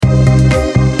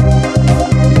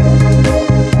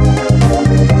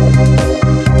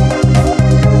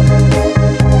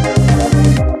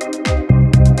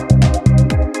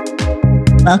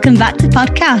Welcome back to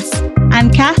podcast. I'm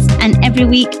Cass, and every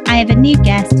week I have a new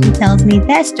guest who tells me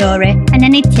their story and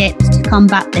any tips to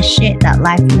combat the shit that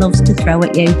life loves to throw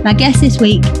at you. My guest this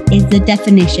week is the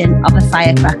definition of a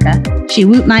firecracker. She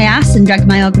whooped my ass and dragged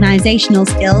my organisational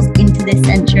skills into this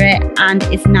century, and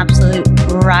it's an absolute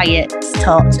riot to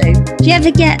talk to. Do you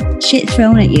ever get shit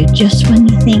thrown at you just when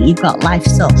you think you've got life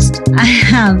sussed? I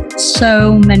have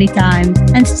so many times,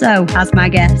 and so has my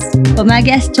guest. But my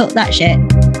guest took that shit,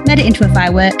 made it into a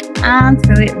firework, and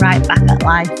threw it right back at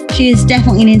life. She is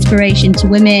definitely an inspiration to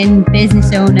women,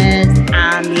 business owners,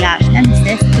 and the arch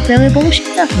nemesis of Billy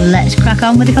Bullshitter. Let's crack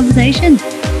on with the conversation.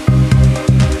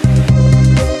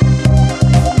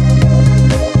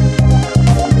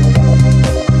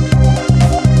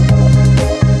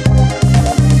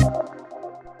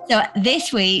 So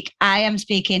this week, I am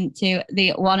speaking to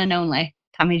the one and only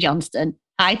Tammy Johnston.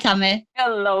 Hi, Tammy.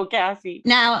 Hello, Cassie.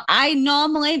 Now, I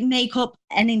normally make up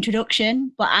an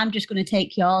introduction, but I'm just going to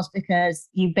take yours because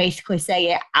you basically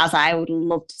say it as I would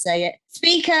love to say it.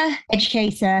 Speaker,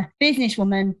 educator,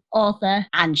 businesswoman, author,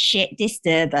 and shit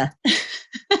disturber.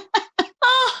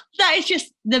 Oh, that is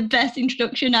just the best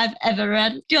introduction I've ever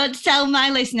read. Do you want to tell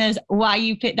my listeners why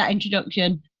you picked that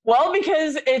introduction? Well,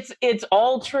 because it's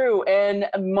all true. And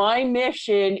my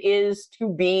mission is to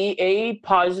be a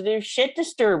positive shit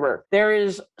disturber. There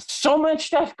is so much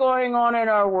stuff going on in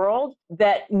our world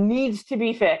that needs to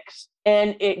be fixed.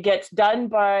 And it gets done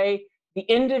by the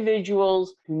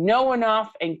individuals who know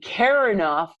enough and care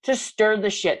enough to stir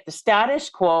the shit. The status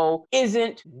quo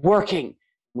isn't working.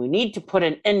 We need to put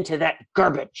an end to that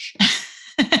garbage.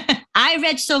 I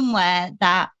read somewhere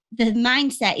that the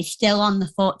mindset is still on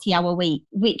the 40-hour week,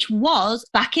 which was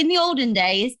back in the olden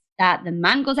days that the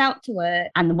man goes out to work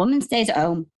and the woman stays at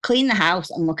home, clean the house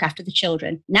and look after the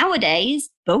children. Nowadays,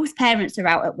 both parents are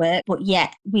out at work, but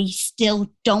yet we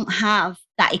still don't have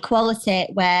that equality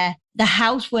where the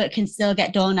housework can still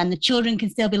get done and the children can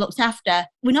still be looked after.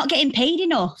 We're not getting paid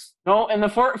enough. No, and the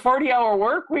 40-hour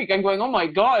work week, I'm going, oh my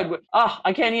God,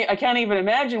 I can't even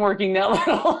imagine working that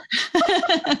little.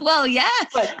 Well, yeah.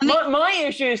 But my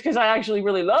issue is because I actually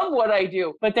really love what I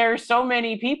do. But there are so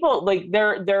many people, like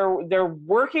they're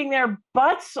working their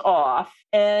butts off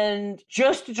and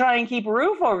just to try and keep a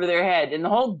roof over their head. And the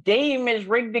whole game is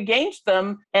rigged against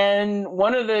them. And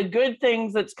one of the good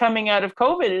things that's coming out of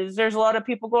COVID is there's a lot of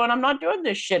people going, I'm not doing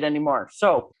this shit anymore.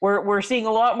 So we're seeing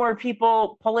a lot more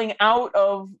people pulling out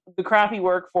of the crappy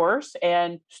workforce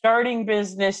and starting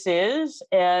businesses.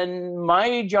 And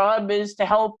my job is to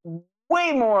help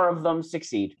way more of them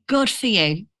succeed. Good for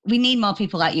you. We need more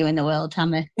people like you in the world,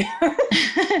 Tammy.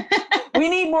 We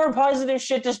need more positive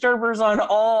shit disturbers on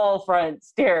all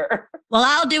fronts here. Well,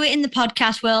 I'll do it in the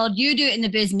podcast world. You do it in the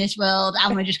business world.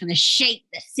 And we're just going to shape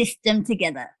the system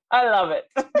together. I love it.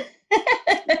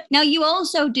 Now, you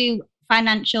also do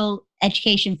financial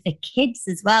education for kids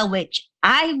as well, which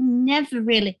I've never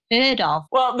really heard of.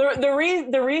 Well,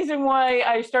 the reason why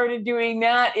I started doing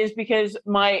that is because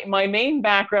my main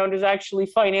background is actually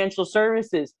financial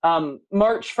services.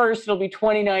 March 1st, it'll be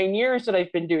 29 years that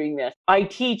I've been doing this. I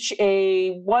teach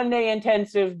a one-day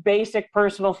intensive basic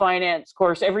personal finance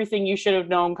course, everything you should have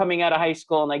known coming out of high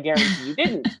school, and I guarantee you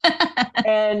didn't.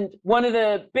 And one of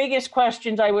the biggest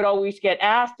questions I would always get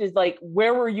asked is like,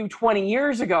 where were you 20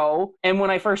 years ago? And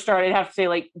when I first started, I'd have to say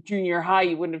like junior high,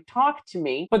 you wouldn't have talked to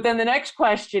me. But then the next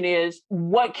question is,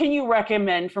 what can you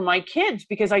recommend for my kids?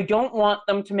 Because I don't want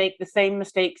them to make the same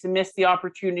mistakes and miss the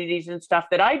opportunities and stuff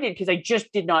that I did, because I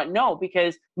just did not know,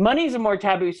 because money is a more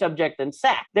taboo subject than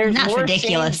sex. There's more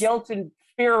ridiculous. shame, guilt, and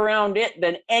fear around it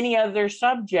than any other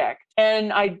subject.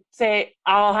 And I'd say,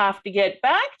 I'll have to get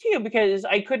back to you because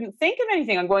I couldn't think of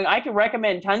anything. I'm going, I could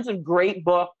recommend tons of great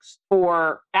books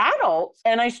for adults.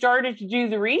 And I started to do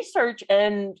the research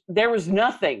and there was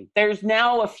nothing. There's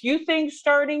now a few things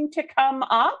starting to come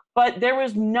up, but there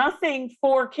was nothing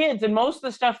for kids. And most of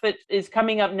the stuff that is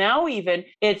coming up now, even,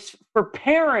 it's for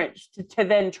parents to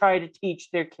then try to teach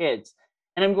their kids.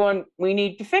 And I'm going, we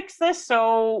need to fix this.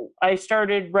 So I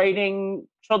started writing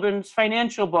children's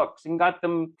financial books and got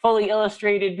them fully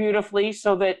illustrated beautifully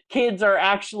so that kids are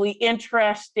actually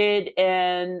interested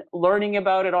in learning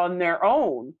about it on their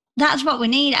own. That's what we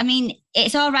need. I mean,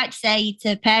 it's all right to say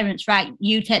to parents, right,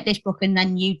 you take this book and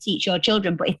then you teach your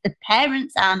children. But if the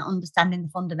parents aren't understanding the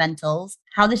fundamentals,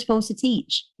 how are they supposed to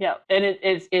teach? Yeah, and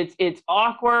it's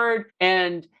awkward.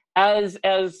 And as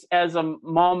a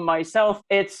mom myself,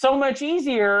 it's so much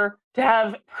easier to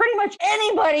have pretty much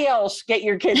anybody else get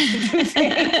your kids to do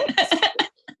things.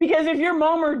 Because Because if you're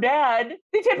mom or dad,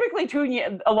 they typically tune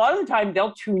you, a lot of the time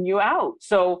they'll tune you out.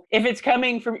 So if it's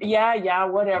coming from, yeah,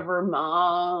 whatever,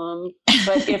 mom.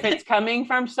 But if it's coming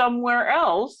from somewhere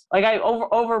else, like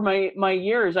over my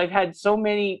years, I've had so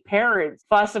many parents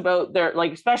fuss about their,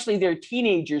 like, especially their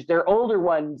teenagers, their older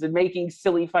ones, and making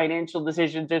silly financial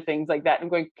decisions or things like that. And I'm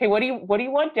going, okay, what do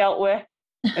you want dealt with?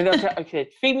 And they'll tell, okay,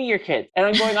 feed me your kids. And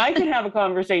I'm going, I can have a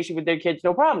conversation with their kids,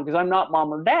 no problem, because I'm not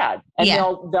mom or dad. And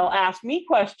they'll ask me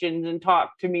questions and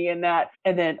talk to me and that.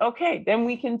 And then, okay, then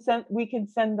we can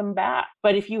send them back.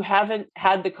 But if you haven't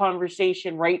had the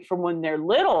conversation right from when they're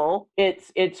little,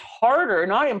 it's harder,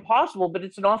 not impossible, but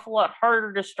it's an awful lot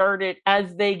harder to start it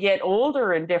as they get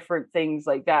older and different things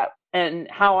like that. And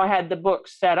how I had the book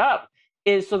set up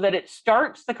is so that it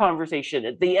starts the conversation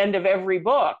at the end of every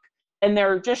book. And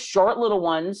they're just short little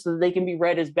ones so that they can be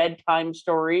read as bedtime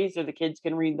stories, or the kids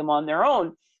can read them on their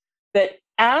own. That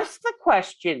ask the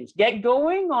questions, get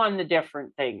going on the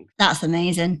different things. That's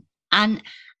amazing. And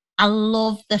I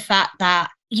love the fact that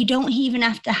you don't even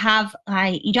have to have,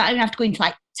 like, you don't even have to go into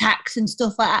like tax and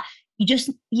stuff like that.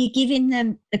 You're giving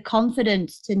them the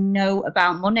confidence to know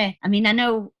about money. I mean, I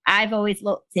know I've always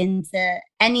looked into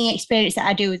any experience that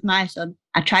I do with my son.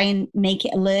 I try and make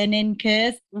it a learning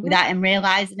curve without him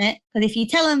realizing it. Because if you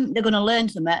tell them they're going to learn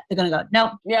something, they're going to go,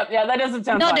 no. Yeah, that doesn't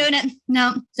sound not fun. doing it.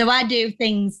 No. So I do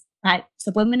things like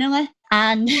subliminally.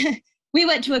 And we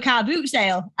went to a car boot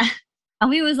sale. And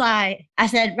we was like, I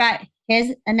said, right,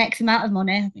 here's an X amount of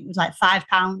money. I think it was like £5.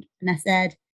 And I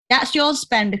said, that's yours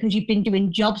spend because you've been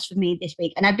doing jobs for me this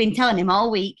week. And I've been telling him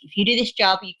all week, if you do this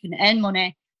job, you can earn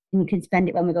money and you can spend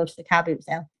it when we go to the car boot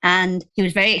sale. And he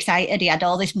was very excited. He had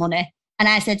all this money. And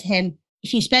I said to him,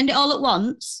 if you spend it all at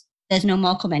once, there's no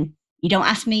more coming. You don't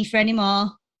ask me for any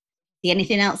more. See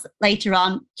anything else later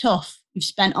on, tough. You've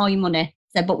spent all your money.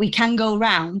 I said, but we can go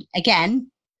round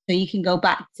again so you can go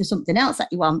back to something else that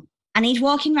you want. And he's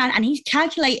walking around and he's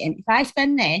calculating, if I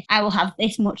spend this, I will have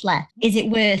this much left. Is it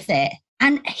worth it?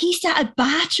 And he started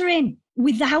bartering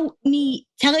without me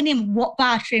telling him what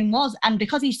bartering was. And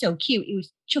because he's so cute, he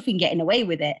was chuffing getting away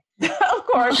with it. Of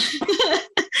course.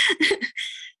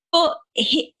 But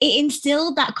it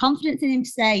instilled that confidence in him to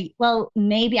say, well,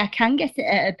 maybe I can get it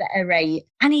at a better rate.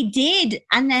 And he did.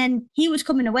 And then he was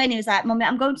coming away and he was like, Mummy,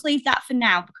 I'm going to leave that for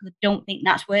now because I don't think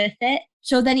that's worth it.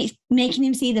 So then it's making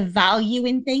him see the value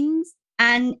in things.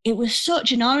 And it was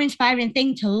such an awe-inspiring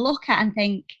thing to look at and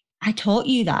think, I taught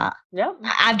you that. Yeah.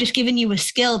 I've just given you a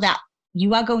skill that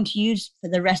you are going to use for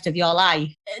the rest of your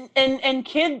life. And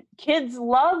kids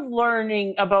love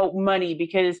learning about money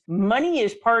because money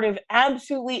is part of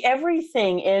absolutely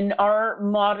everything in our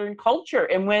modern culture.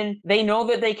 And when they know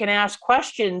that they can ask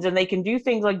questions and they can do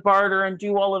things like barter and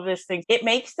do all of these things, it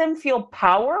makes them feel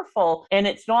powerful. And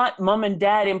it's not mom and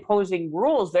dad imposing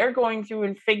rules. They're going through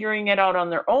and figuring it out on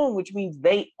their own, which means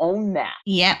they own that.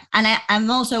 Yeah. And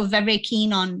I'm also very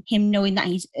keen on him knowing that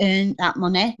he's earned that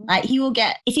money. Like he will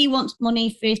get, if he wants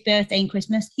money for his birthday and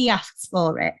Christmas, he asks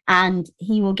for it and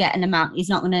he will get an amount. He's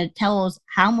not going to tell us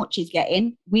how much he's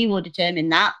getting. We will determine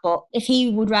that. But if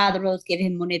he would rather us give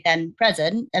him money than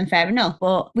present, then fair enough.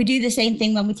 But we do the same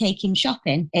thing when we take him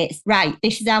shopping. It's right,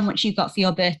 this is how much you got for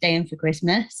your birthday and for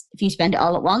Christmas. If you spend it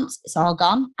all at once, it's all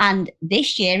gone. And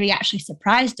this year he actually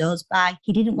surprised us by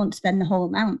he didn't want to spend the whole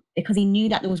amount because he knew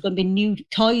that there was going to be new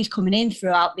toys coming in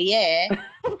throughout the year.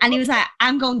 And he was like,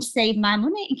 I'm going to save my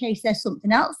money in case there's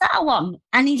something else that I want.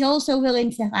 And he's also willing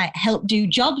to like help do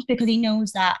jobs because he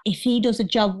knows that if he does a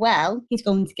job well, he's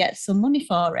going to get some money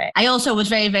for it. I also was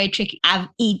very, very tricky.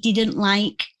 He didn't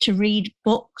like to read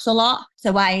books a lot.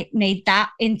 So I made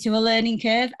that into a learning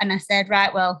curve. And I said,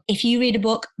 right, well, if you read a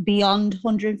book beyond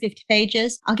 150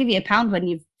 pages, I'll give you £1 when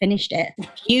you've finished it. If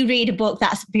you read a book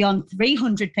that's beyond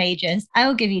 300 pages, I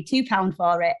will give you £2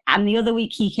 for it. And the other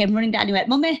week he came running down and he went,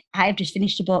 Mummy, I have just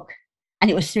finished a book and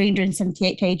it was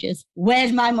 378 pages.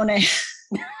 Where's my money?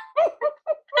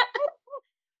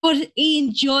 But he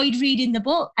enjoyed reading the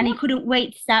book and he couldn't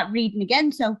wait to start reading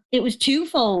again. So it was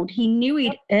twofold. He knew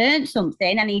he'd earned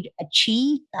something and he'd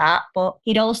achieved that, but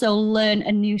he'd also learned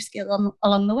a new skill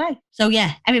along the way. So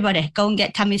yeah, everybody go and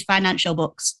get Tammy's financial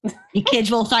books. Your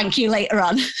kids will thank you later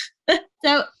on.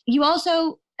 So you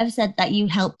also have said that you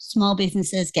help small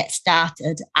businesses get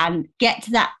started and get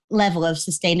to that level of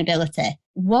sustainability.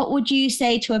 What would you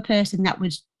say to a person that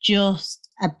was just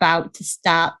about to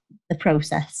start the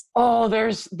process? Oh,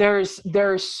 there's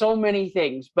so many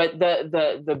things, but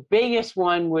the biggest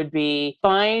one would be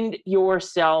find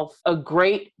yourself a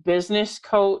great business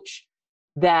coach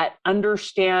that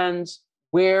understands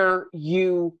where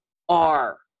you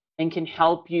are and can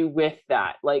help you with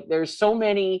that. Like there's so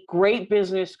many great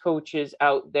business coaches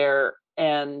out there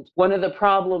And one of the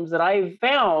problems that I've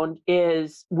found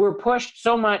is we're pushed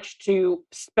so much to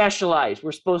specialize.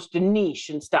 We're supposed to niche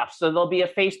and stuff. So there'll be a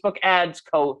Facebook ads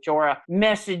coach or a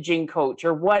messaging coach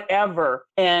or whatever.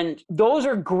 And those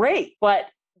are great, but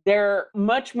they're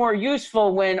much more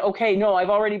useful when, okay, no,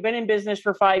 I've already been in business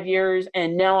for 5 years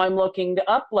and now I'm looking to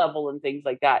up level and things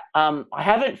like that. I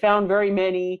haven't found very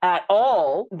many at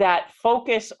all that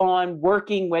focus on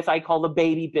working with, I call the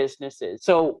baby businesses.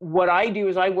 So what I do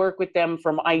is I work with them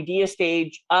from idea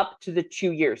stage up to the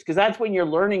 2 years, because that's when your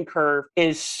learning curve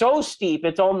is so steep,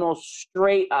 it's almost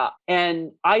straight up.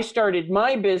 And I started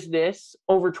my business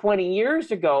over 20 years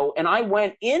ago, and I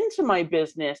went into my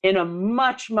business in a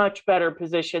much, much better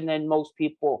position than most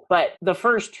people. But the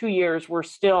first 2 years were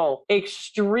still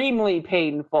extremely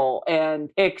painful and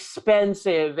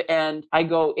expensive. And I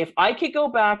go, if I could go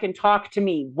back and talk to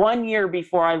me 1 year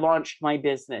before I launched my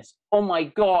business, oh my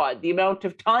God, the amount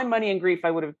of time, money, and grief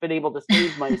I would have been able to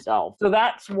save myself. So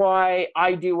that's why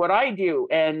I do what I do.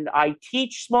 And I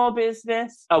teach small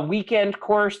business, a weekend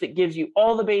course that gives you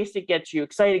all the basic, gets you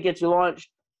excited, gets you launched.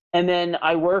 And then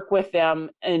I work with them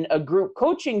in a group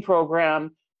coaching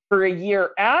program for a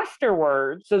year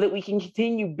afterwards so that we can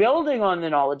continue building on the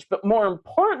knowledge. But more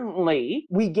importantly,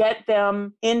 we get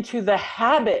them into the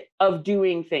habit of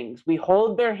doing things. We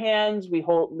hold their hands, we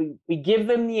give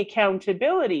them the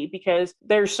accountability, because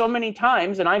there's so many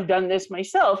times, and I've done this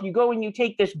myself, you go and you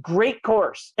take this great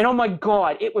course and oh my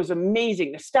God, it was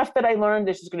amazing. The stuff that I learned,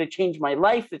 this is going to change my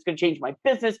life, it's going to change my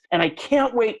business, and I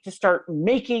can't wait to start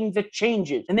making the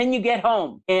changes. And then you get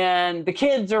home and the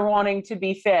kids are wanting to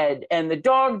be fed and the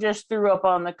dog just threw up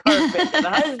on the carpet and the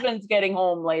husband's getting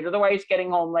home late or the wife's getting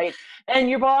home late and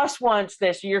your boss wants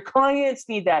this or your clients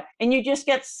need that, and you just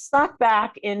get sucked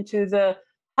back into the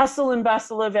hustle and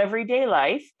bustle of everyday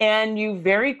life, and you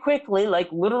very quickly, like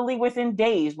literally within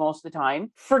days most of the time,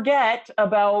 forget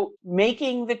about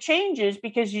making the changes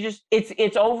because you just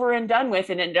it's over and done with,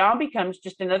 and it now becomes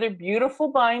just another beautiful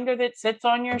binder that sits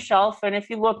on your shelf. And if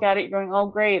you look at it, you're going, oh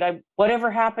great,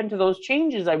 whatever happened to those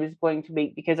changes I was going to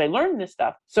make because I learned this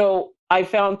stuff. So I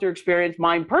found through experience,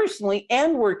 mine personally,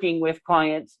 and working with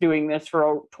clients doing this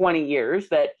for 20 years,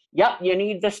 that yep, you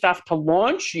need the stuff to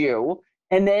launch you.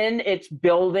 And then it's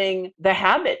building the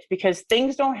habits, because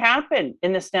things don't happen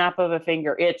in the snap of a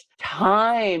finger. It's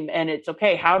time, and it's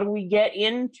okay, how do we get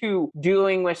into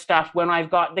doing with stuff when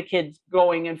I've got the kids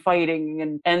going and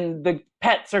fighting and the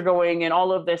pets are going and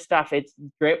all of this stuff. It's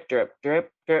drip, drip,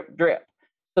 drip, drip, drip,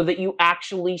 so that you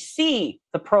actually see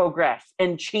the progress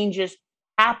and changes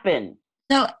happen.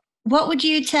 So what would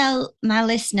you tell my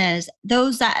listeners,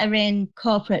 those that are in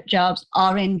corporate jobs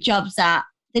or in jobs that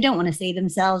they don't want to see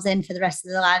themselves in for the rest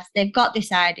of their lives? They've got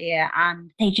this idea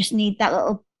and they just need that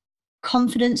little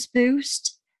confidence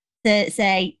boost to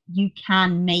say, you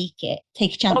can make it.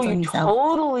 Take a chance on yourself. You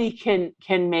totally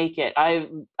can make it.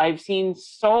 I've seen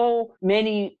so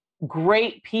many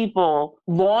great people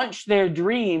launch their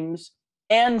dreams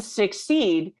and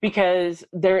succeed because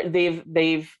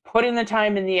they've put in the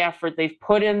time and the effort. They've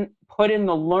put in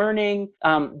the learning.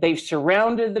 They've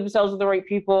surrounded themselves with the right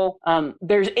people.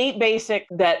 There's 8 basic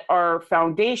that are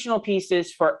foundational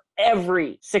pieces for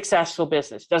every successful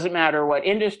business. Doesn't matter what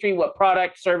industry, what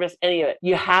product, service, any of it.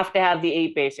 You have to have the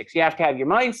 8 basics. You have to have your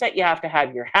mindset. You have to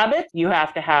have your habits. You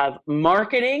have to have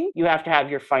marketing. You have to have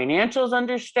your financials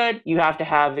understood. You have to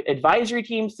have advisory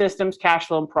team, systems, cash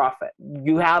flow, and profit.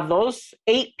 You have those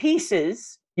 8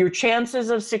 pieces, your chances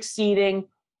of succeeding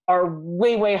are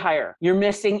way, way higher. You're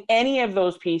missing any of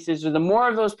those pieces, or the more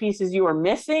of those pieces you are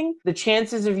missing, the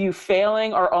chances of you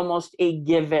failing are almost a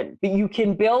given. But you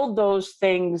can build those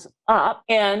things up.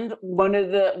 And one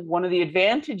of the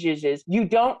advantages is you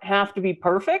don't have to be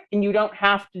perfect and you don't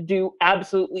have to do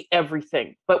absolutely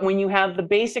everything. But when you have the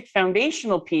basic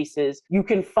foundational pieces, you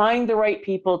can find the right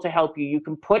people to help you. You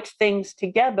can put things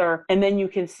together and then you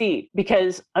can see.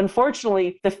 Because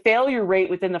unfortunately, the failure rate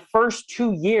within the first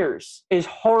 2 years is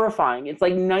horrifying. It's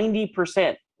like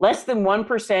 90%. Less than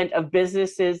 1% of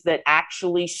businesses that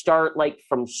actually start like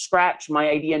from scratch, my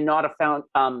idea, not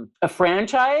a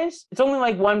franchise. It's only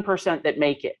like 1% that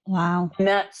make it. Wow.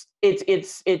 And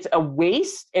it's a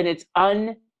waste, and it's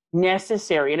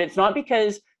unnecessary. And it's not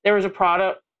because there was a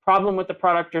problem with the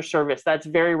product or service. That's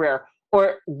very rare.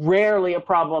 or rarely a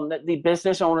problem that the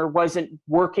business owner wasn't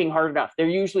working hard enough. They're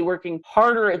usually working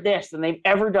harder at this than they've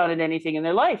ever done at anything in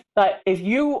their life. But if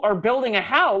you are building a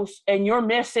house and you're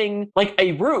missing like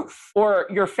a roof, or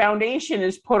your foundation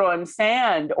is put on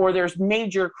sand, or there's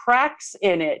major cracks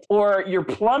in it, or your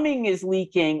plumbing is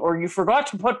leaking, or you forgot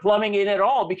to put plumbing in at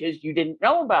all because you didn't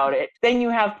know about it, then you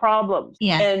have problems.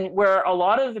 Yeah. And where a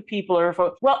lot of the people are,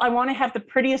 well, I want to have the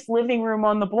prettiest living room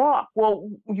on the block. Well,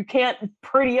 you can't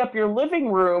pretty up your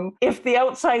living room if the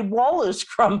outside wall is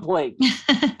crumbling.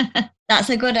 That's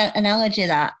a good analogy.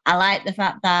 That I like the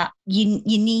fact that you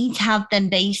need to have them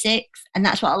basics, and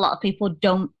that's what a lot of people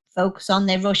don't focus on.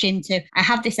 They rush into, I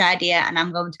have this idea and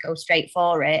I'm going to go straight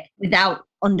for it without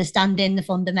understanding the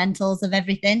fundamentals of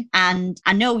everything. And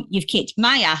I know you've kicked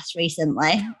my ass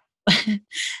recently.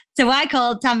 So I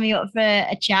called Tammy up for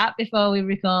a chat before we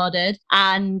recorded,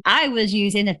 and I was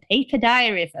using a paper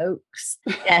diary, folks.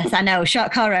 Yes, I know,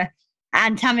 shock horror.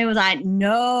 And Tammy was like,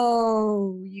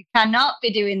 no, you cannot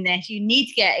be doing this. You need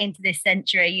to get into this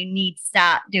century. You need to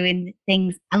start doing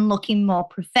things and looking more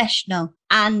professional.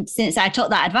 And since I took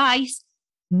that advice,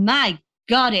 my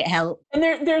God, it helped.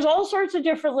 And there's all sorts of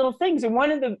different little things. And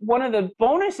one of the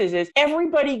bonuses is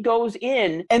everybody goes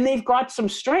in and they've got some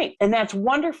strength, and that's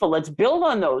wonderful. Let's build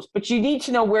on those. But you need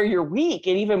to know where you're weak,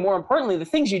 and even more importantly, the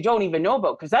things you don't even know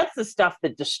about, because that's the stuff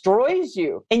that destroys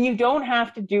you. And you don't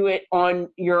have to do it on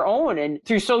your own and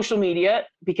through social media,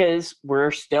 because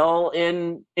we're still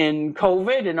in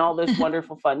COVID and all this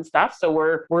wonderful fun stuff. So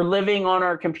we're living on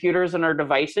our computers and our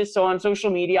devices. So on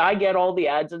social media, I get all the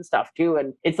ads and stuff too.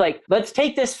 And it's like, let's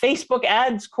take this Facebook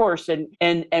ads course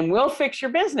and we'll fix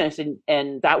your business,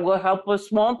 and that will help a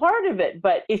small part of it.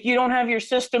 But if you don't have your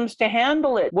systems to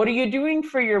handle it, what are you doing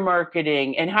for your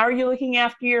marketing, and how are you looking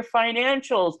after your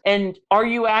financials, and are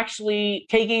you actually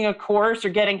taking a course or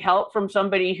getting help from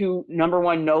somebody who, number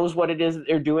one, knows what it is that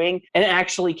they're doing and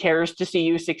actually cares to see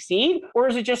you succeed? Or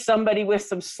is it just somebody with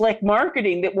some slick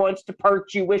marketing that wants to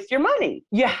part you with your money?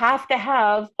 You have to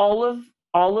have all of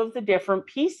the different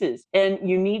pieces, and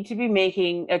you need to be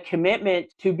making a commitment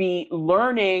to be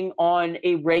learning on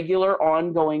a regular,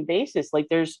 ongoing basis. Like,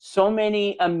 there's so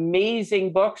many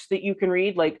amazing books that you can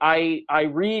read. Like, I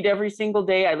read every single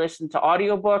day. I listen to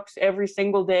audiobooks every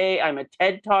single day. I'm a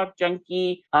TED Talk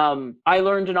junkie. I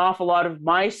learned an awful lot of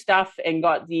my stuff and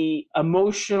got the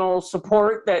emotional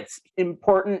support that's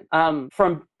important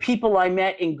from people I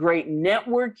met in great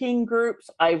networking groups.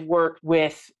 I've worked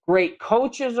with great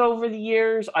coaches over the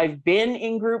years. I've been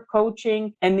in group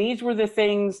coaching, and these were the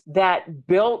things that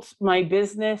built my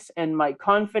business and my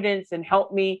confidence and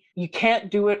helped me. You can't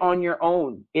do it on your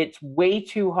own. It's way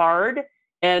too hard.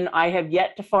 And I have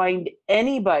yet to find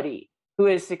anybody who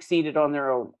has succeeded on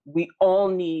their own. We all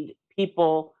need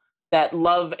people that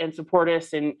love and support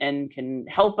us and can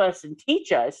help us and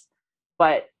teach us.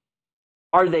 But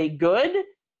are they good?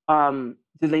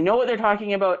 Do they know what they're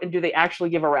talking about? And do they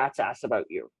actually give a rat's ass about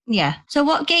you? Yeah. So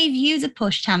what gave you the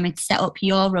push, Tammy, to set up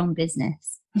your own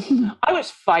business? I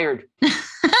was fired.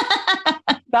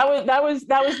 That was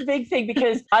the big thing,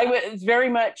 because I was very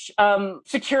much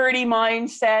security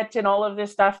mindset and all of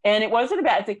this stuff. And it wasn't a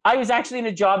bad thing. I was actually in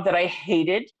a job that I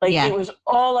hated. It was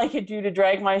all I could do to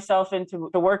drag myself into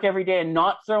work every day and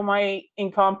not throw my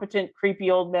incompetent, creepy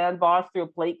old man boss through a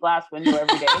plate glass window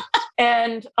every day.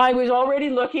 And I was already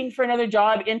looking for another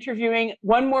job, interviewing.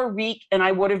 One more week, and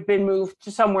I would have been moved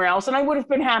to somewhere else. And I would have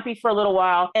been happy for a little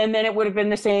while. And then it would have been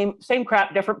the same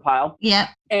crap, different pile. Yeah.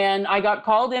 And I got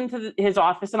called into his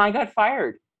office, and I got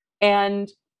fired. And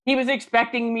he was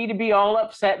expecting me to be all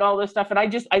upset and all this stuff. And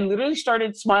I literally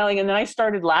started smiling, and then I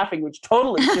started laughing, which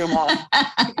totally threw him off,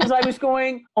 because I was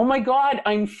going, oh my God,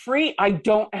 I'm free. I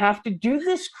don't have to do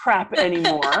this crap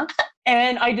anymore.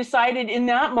 And I decided in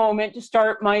that moment to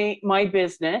start my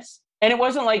business. And it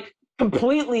wasn't like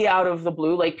completely out of the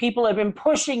blue. Like, people have been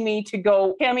pushing me to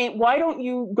go, Tammy, why don't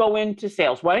you go into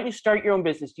sales? Why don't you start your own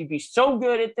business? You'd be so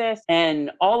good at this and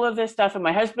all of this stuff. And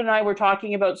my husband and I were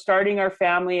talking about starting our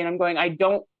family. And I'm going, I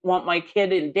don't want my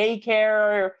kid in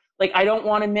daycare. Like, I don't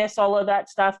want to miss all of that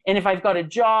stuff. And if I've got a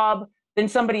job, then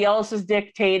somebody else is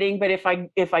dictating. But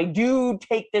if I do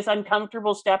take this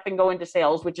uncomfortable step and go into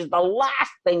sales, which is the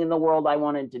last thing in the world I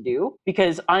wanted to do,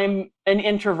 because I'm an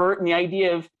introvert, and the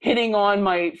idea of hitting on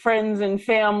my friends and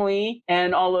family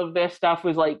and all of this stuff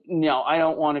was like, no, I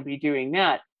don't want to be doing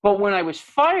that. But when I was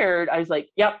fired, I was like,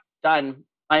 yep, done.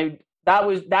 That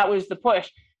was the push.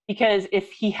 Because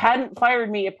if he hadn't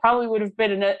fired me, it probably would have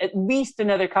been at least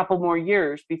another couple more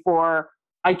years before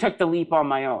I took the leap on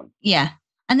my own. Yeah.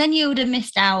 And then you would have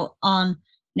missed out on,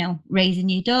 raising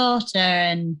your daughter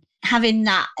and having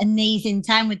that amazing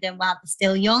time with them while they're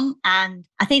still young. And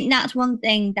I think that's one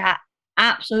thing that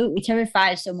absolutely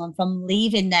terrifies someone from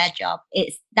leaving their job.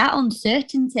 It's that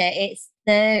uncertainty. It's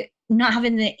the not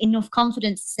having the enough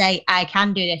confidence to say, I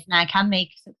can do this and I can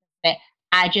make success of it.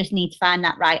 I just need to find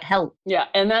that right help. Yeah.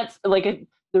 And that's like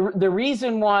the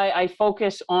reason why I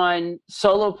focus on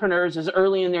solopreneurs as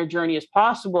early in their journey as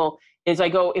possible is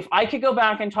if I could go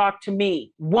back and talk to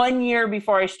me 1 year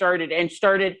before I started and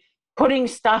started putting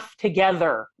stuff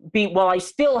together while I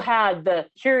still had the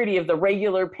security of the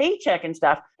regular paycheck and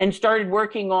stuff, and started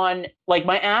working on like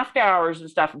my after hours and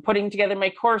stuff and putting together my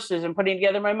courses and putting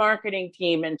together my marketing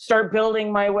team and start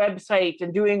building my website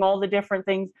and doing all the different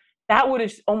things, that would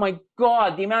have, oh my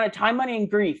God, the amount of time, money, and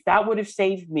grief that would have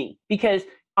saved me, because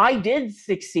I did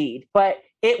succeed, but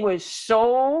it was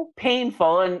so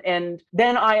painful. And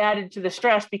then I added to the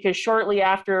stress because shortly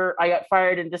after I got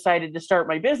fired and decided to start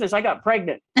my business, I got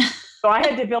pregnant. So I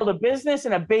had to build a business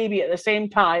and a baby at the same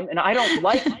time. And I don't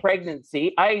like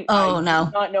pregnancy. I do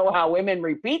not know how women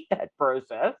repeat that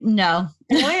process. No.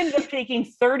 And I ended up taking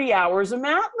 30 hours of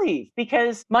mat leave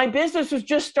because my business was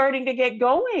just starting to get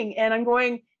going. And I'm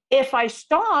going, if I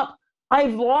stop,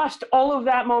 I've lost all of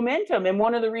that momentum. And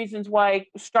one of the reasons why I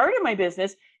started my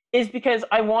business is because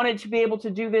I wanted to be able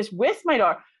to do this with my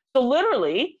daughter. So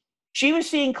literally, she was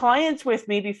seeing clients with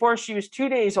me before she was 2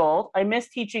 days old. I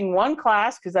missed teaching one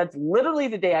class because that's literally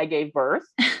the day I gave birth.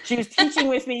 She was teaching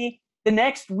with me the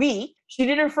next week. She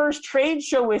did her first trade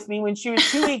show with me when she was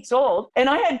 2 weeks old. And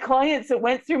I had clients that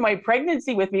went through my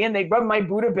pregnancy with me and they'd rub my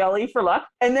Buddha belly for luck.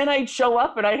 And then I'd show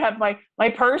up and I'd have my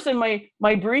purse and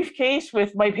my briefcase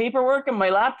with my paperwork and my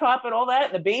laptop and all that,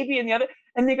 and the baby and the other.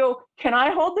 And they go, can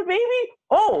I hold the baby?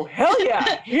 Oh, hell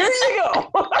yeah. Here you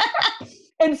go.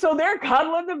 And so they're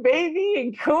cuddling the baby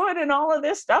and cooing and all of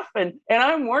this stuff. And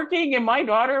I'm working, and my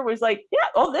daughter was like, yeah,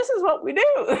 oh, this is what we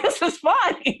do. This is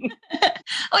fine.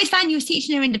 Oh, it's fine. You were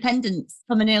teaching her independence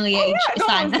from an early age. Yeah, it's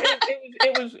fine.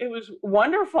 It was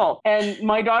wonderful. And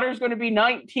my daughter's going to be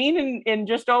 19 in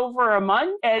just over a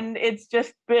month. And it's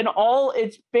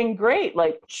been great.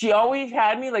 Like, she always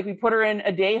had me, like, we put her in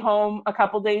a day home a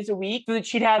couple days a week so that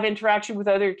she'd have interaction with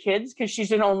other kids because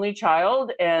she's an only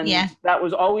child. And that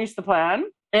was always the plan.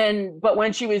 But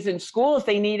when she was in school, if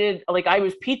they needed, like, I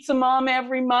was pizza mom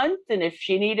every month. And if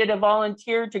she needed a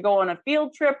volunteer to go on a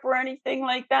field trip or anything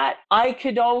like that, I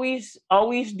could always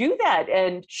do that.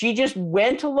 And she just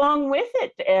went along with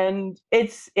it. And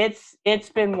it's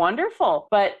been wonderful.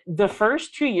 But the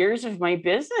first 2 years of my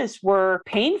business were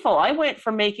painful. I went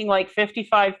from making like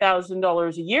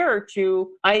 $55,000 a year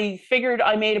to, I figured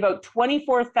I made about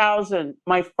 $24,000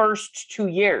 my first 2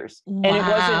 years. Wow. And it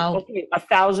wasn't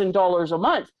 $1,000 a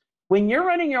month. When you're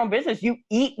running your own business, you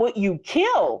eat what you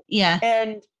kill. Yeah.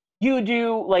 And you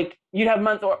do, like, you'd have a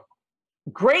month or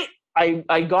great.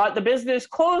 I got the business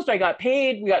closed. I got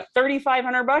paid. We got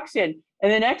 $3,500 in.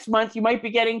 And the next month you might be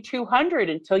getting 200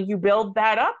 until you build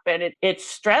that up. And it's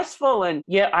stressful. And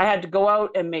I had to go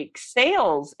out and make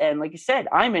sales. And like I said,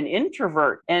 I'm an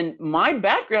introvert and my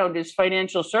background is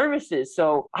financial services.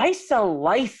 So I sell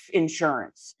life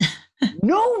insurance.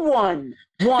 No one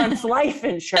wants life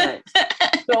insurance.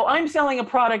 So I'm selling a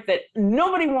product that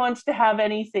nobody wants to have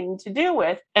anything to do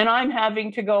with. And I'm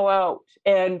having to go out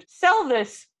and sell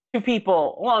this to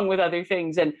people along with other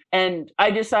things. And I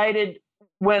decided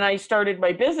when I started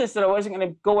my business that I wasn't going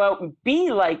to go out and be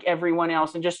like everyone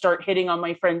else and just start hitting on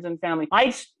my friends and family.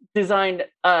 I designed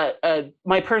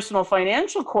my personal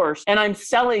financial course, and I'm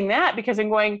selling that because I'm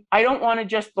going, I don't want to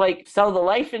just like sell the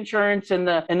life insurance and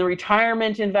the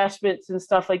retirement investments and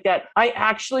stuff like that. I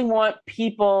actually want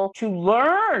people to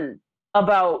learn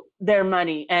about their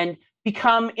money and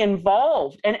become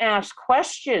involved and ask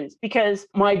questions, because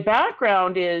my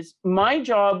background is, my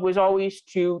job was always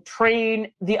to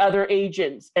train the other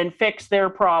agents and fix their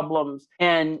problems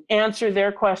and answer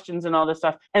their questions and all this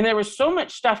stuff. And there was so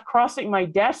much stuff crossing my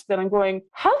desk that I'm going,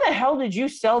 how the hell did you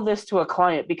sell this to a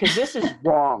client? Because this is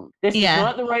wrong. This is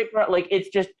not the right, like, it's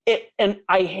just it. And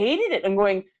I hated it. I'm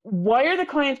going, why are the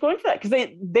clients going for that? Because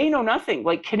they know nothing.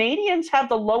 Like, Canadians have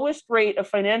the lowest rate of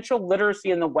financial literacy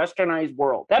in the westernized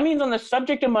world. That means on the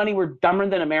subject of money, we're dumber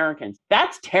than Americans.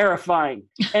 That's terrifying.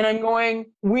 And I'm going,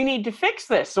 we need to fix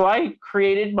this. So I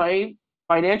created my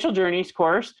financial journeys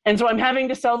course. And so I'm having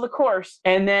to sell the course.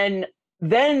 And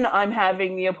then I'm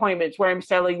having the appointments where I'm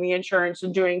selling the insurance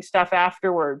and doing stuff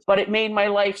afterwards. But it made my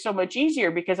life so much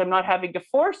easier because I'm not having to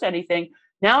force anything.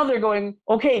 Now they're going,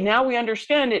 okay, now we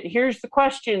understand it. Here's the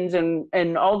questions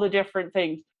and all the different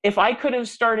things. If I could have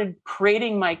started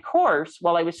creating my course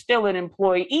while I was still an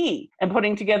employee and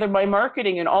putting together my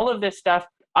marketing and all of this stuff,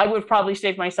 I would have probably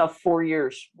saved myself 4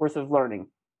 years worth of learning.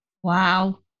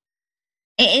 Wow.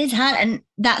 It is hard. And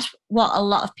that's what a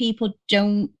lot of people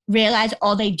don't realize,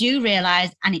 or they do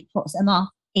realize, and it puts them off,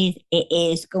 is it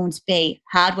is going to be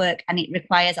hard work and it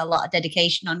requires a lot of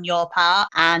dedication on your part.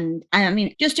 And I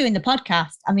mean, just doing the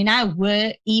podcast, I mean, I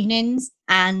work evenings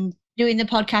and doing the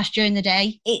podcast during the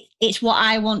day. It's what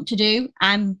I want to do.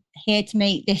 I'm here to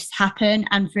make this happen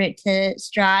and for it to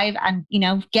strive and,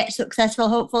 get successful,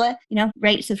 hopefully,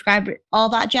 rate, subscribe, all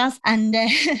that jazz. And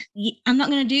I'm not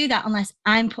going to do that unless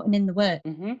I'm putting in the work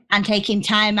and taking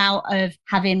time out of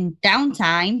having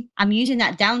downtime. I'm using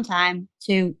that downtime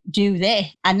to do this.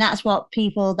 And that's what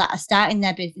people that are starting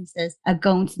their businesses are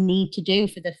going to need to do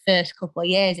for the first couple of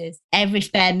years, is every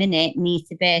spare minute needs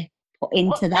to be put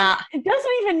into that. It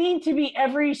doesn't even need to be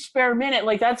every spare minute.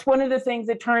 Like, that's one of the things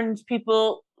that turns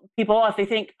people off. They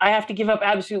think, I have to give up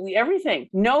absolutely everything.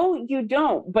 No, you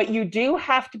don't. But you do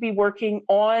have to be working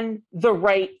on the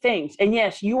right things. And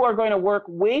yes, you are going to work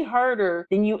way harder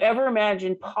than you ever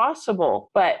imagined possible,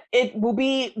 but it will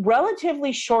be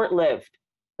relatively short-lived.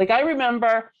 Like, I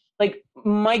remember, like,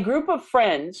 my group of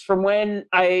friends from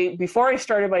before I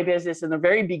started my business, in the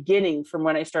very beginning from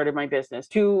when I started my business,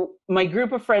 to my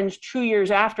group of friends 2 years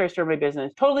after I started my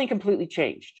business, totally completely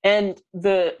changed. And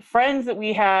the friends that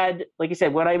we had, like I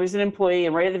said, when I was an employee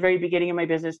and right at the very beginning of my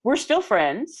business, we're still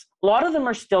friends. A lot of them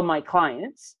are still my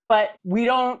clients, but we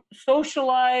don't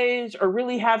socialize or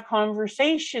really have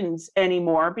conversations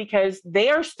anymore because they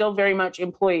are still very much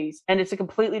employees and it's a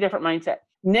completely different mindset.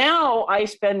 Now I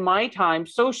spend my time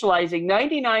socializing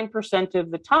 99%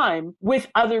 of the time with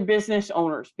other business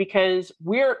owners because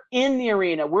we're in the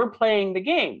arena, we're playing the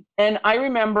game. And I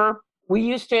remember we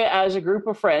used to, as a group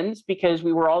of friends, because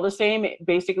we were all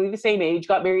basically the same age,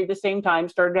 got married at the same time,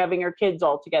 started having our kids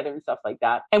all together and stuff like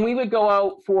that. And we would go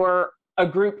out for a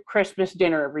group Christmas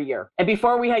dinner every year. And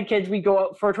before we had kids, we'd go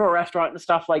out to a restaurant and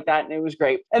stuff like that. And it was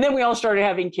great. And then we all started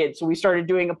having kids. So we started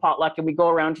doing a potluck and we go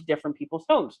around to different people's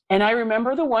homes. And I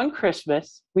remember the one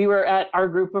Christmas, we were at our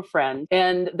group of friends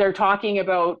and they're talking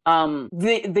about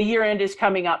the year end is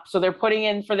coming up. So they're putting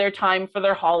in for their time for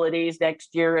their holidays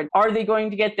next year. And are they going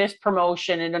to get this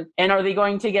promotion? And are they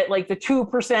going to get like the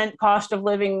 2% cost of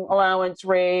living allowance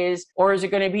raise? Or is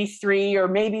it going to be 3%? Or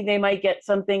maybe they might get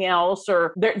something else.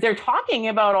 Or they're talking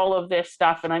about all of this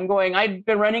stuff. And I'm going, I've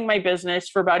been running my business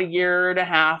for about a year and a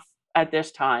half at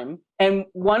this time. And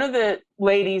one of the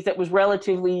ladies that was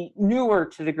relatively newer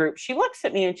to the group, she looks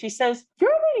at me and she says,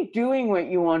 you're already doing what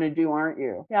you want to do, aren't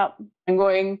you? Yep. I'm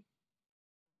going,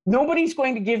 nobody's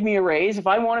going to give me a raise. If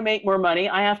I want to make more money,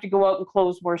 I have to go out and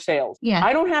close more sales. Yeah.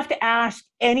 I don't have to ask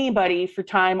anybody for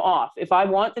time off. If I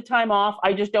want the time off,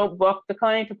 I just don't book the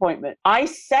client appointment. I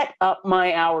set up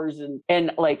my hours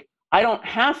and like, I don't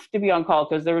have to be on call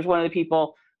because there was one of the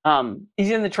people, he's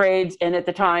in the trades. And at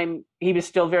the time he was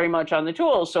still very much on the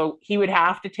tools. So he would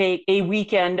have to take a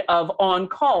weekend of on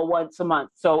call once a month.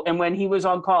 So, and when he was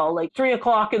on call, like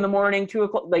 3:00 in the morning,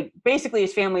 2:00, like basically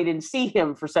his family didn't see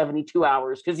him for 72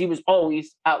 hours because he was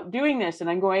always out doing this. And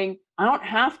I'm going, I don't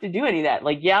have to do any of that.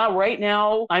 Like, yeah, right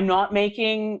now I'm not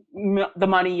making the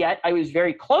money yet. I was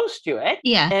very close to it.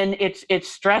 Yeah. And it's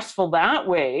stressful that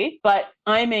way, but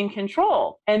I'm in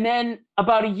control. And then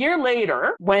about a year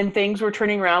later, when things were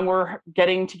turning around, we're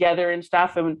getting together and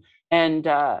stuff. And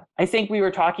I think we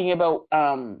were talking about,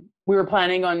 we were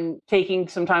planning on taking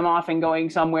some time off and going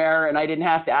somewhere, and I didn't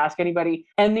have to ask anybody.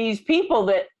 And these people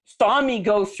that saw me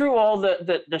go through all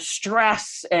the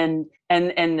stress and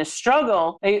the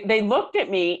struggle, they looked at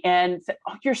me and said,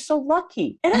 oh, you're so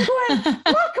lucky. And I'm going,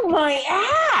 look my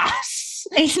ass.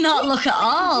 It's not luck at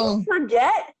all. You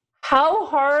forget how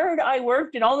hard I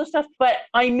worked and all this stuff, but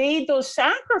I made those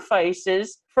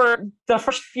sacrifices for the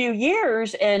first few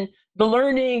years, and the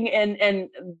learning and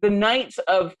the nights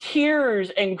of tears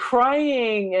and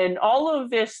crying and all of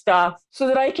this stuff so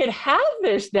that I could have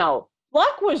this now.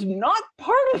 Luck was not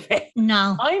part of it.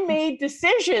 No. I made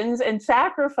decisions and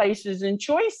sacrifices and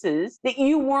choices that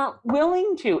you weren't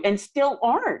willing to and still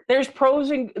aren't. There's pros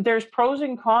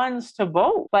and cons to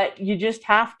both, but you just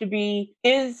have to be,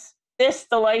 is this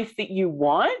the life that you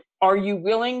want? Are you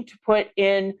willing to put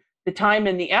in the time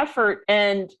and the effort?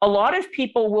 And a lot of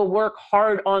people will work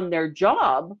hard on their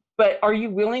job, but are you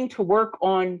willing to work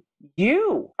on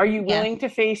you? Are you willing to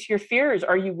face your fears?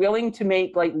 Are you willing to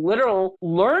make like literal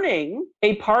learning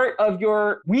a part of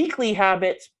your weekly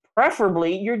habits,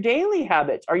 preferably your daily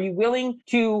habits? Are you willing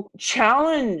to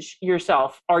challenge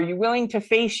yourself? Are you willing to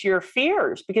face your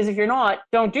fears? Because if you're not,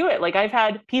 don't do it. Like, I've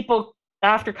had people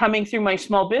after coming through my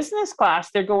small business class,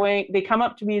 they come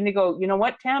up to me and they go, you know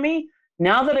what, Tammy?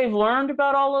 Now that I've learned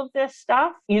about all of this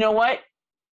stuff, you know what?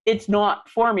 It's not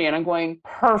for me. And I'm going,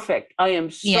 perfect. I am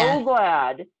so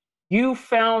glad you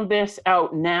found this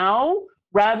out now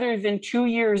rather than 2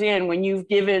 years in when you've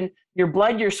given your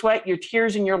blood, your sweat, your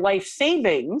tears, and your life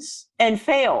savings and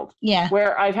failed. Yeah.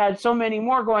 Where I've had so many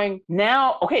more going,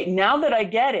 now that I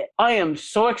get it, I am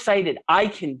so excited. I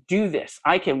can do this.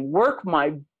 I can work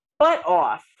my butt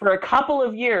off for a couple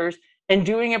of years and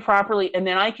doing it properly. And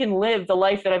then I can live the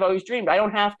life that I've always dreamed. I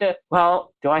don't have to,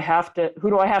 who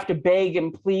do I have to beg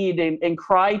and plead and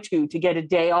cry to get a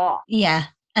day off? Yeah.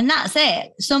 And that's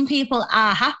it. Some people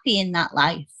are happy in that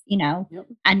life, yep.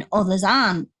 And others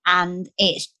aren't. And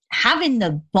it's having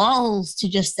the balls to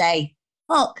just say,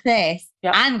 fuck this.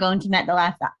 Yep. I'm going to make the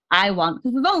life that I want.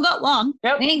 Because we've only got one.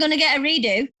 Yep. We ain't going to get a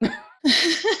redo.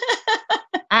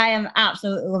 I am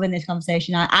absolutely loving this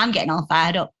conversation. I'm getting all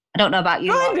fired up. I don't know about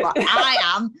you, but I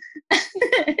am.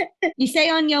 You say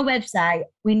on your website,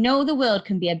 we know the world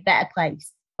can be a better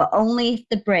place, but only if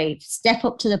the brave step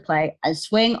up to the plate and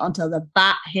swing until the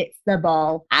bat hits the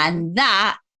ball. And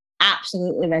that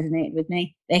absolutely resonated with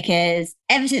me, because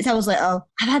ever since I was little,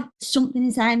 I've had something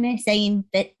inside me saying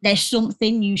that there's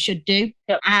something you should do.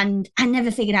 Yep. And I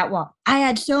never figured out what. I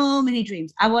had so many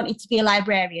dreams. I wanted to be a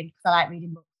librarian because I like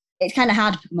reading books. It's kind of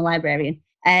hard to become a librarian.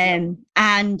 And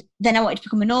then I wanted to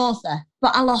become an author,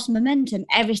 but I lost momentum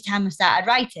every time I started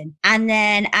writing. And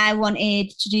then I wanted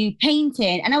to do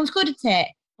painting, and I was good at it,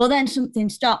 but then something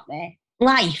stopped me.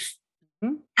 Life.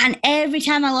 Mm-hmm. And every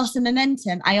time I lost the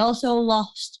momentum, I also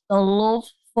lost the love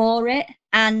for it.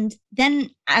 And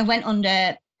then I went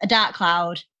under a dark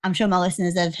cloud. I'm sure my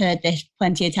listeners have heard this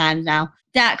plenty of times now.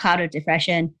 Dark cloud of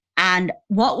depression. And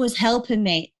what was helping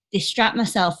me distract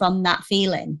myself from that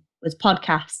feeling was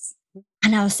podcasts.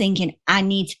 And I was thinking, I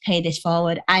need to pay this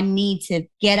forward. I need to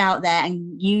get out there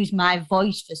and use my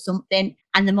voice for something.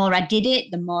 And the more I did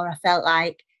it, the more I felt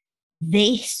like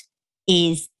this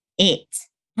is it.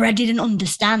 But I didn't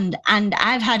understand. And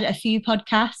I've had a few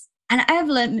podcasts and I've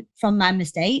learned from my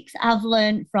mistakes. I've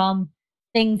learned from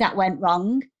things that went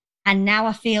wrong. And now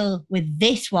I feel with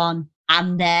this one,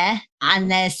 I'm there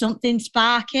and there's something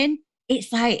sparking.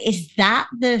 It's like, is that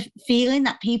the feeling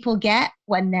that people get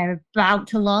when they're about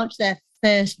to launch their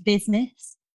first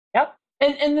business? Yep.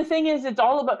 And the thing is, it's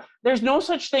all about, there's no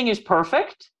such thing as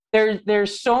perfect.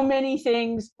 There's so many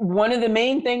things. One of the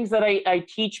main things that I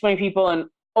teach my people, and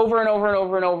over and over and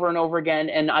over and over and over again,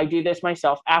 and I do this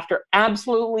myself, after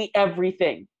absolutely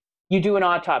everything, you do an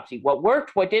autopsy. What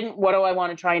worked, what didn't, what do I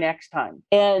want to try next time?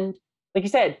 And like you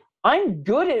said, I'm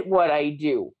good at what I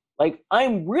do. Like,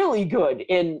 I'm really good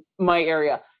in my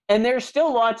area. And there's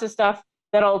still lots of stuff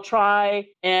that I'll try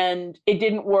and it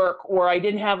didn't work, or I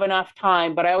didn't have enough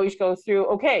time, but I always go through,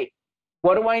 okay,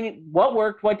 what do I need? What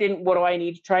worked? What didn't? What do I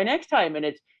need to try next time? And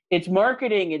it's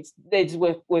marketing, it's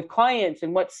with clients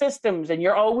and what systems, and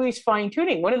you're always fine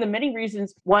tuning. One of the many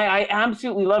reasons why I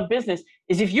absolutely love business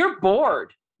is if you're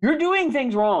bored, you're doing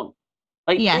things wrong.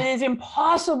 Like, It is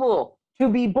impossible to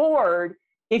be bored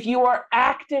if you are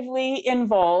actively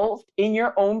involved in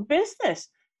your own business,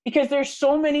 because there's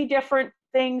so many different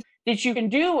things that you can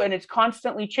do and it's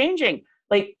constantly changing.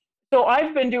 Like, so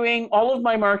I've been doing all of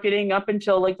my marketing up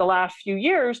until like the last few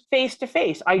years face to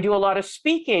face. I do a lot of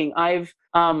speaking. I've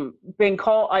been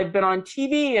on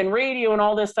TV and radio and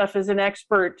all this stuff as an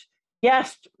expert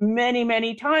guest many,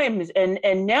 many times, and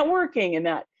networking and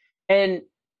that. And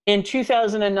in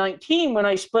 2019, when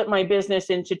I split my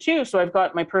business into two, so I've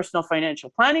got my personal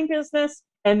financial planning business,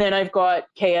 and then I've got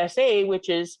KSA, which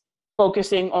is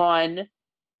focusing on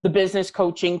the business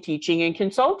coaching, teaching, and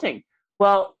consulting.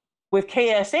 Well, with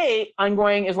KSA, I'm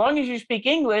going, as long as you speak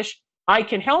English, I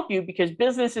can help you, because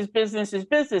business is business is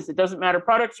business. It doesn't matter,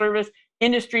 product, service,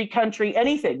 industry, country,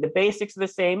 anything. The basics are the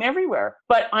same everywhere.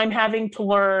 But I'm having to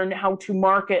learn how to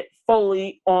market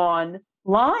fully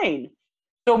online.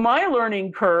 So my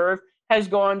learning curve has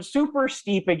gone super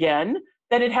steep again,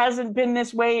 that it hasn't been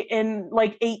this way in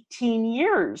like 18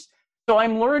 years. So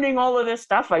I'm learning all of this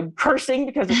stuff. I'm cursing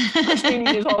because it's frustrating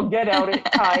as all get out at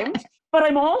times. But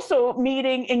I'm also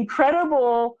meeting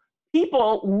incredible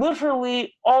people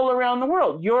literally all around the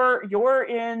world. You're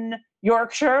in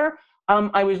Yorkshire.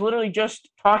 I was literally just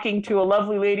talking to a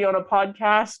lovely lady on a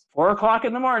podcast, 4:00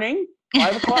 in the morning,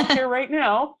 5:00 here right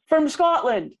now, from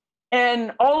Scotland,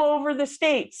 and all over the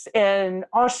States and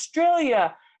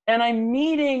Australia. And I'm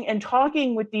meeting and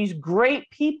talking with these great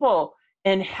people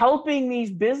and helping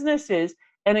these businesses.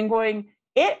 And I'm going,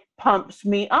 it pumps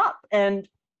me up. And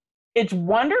it's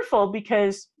wonderful,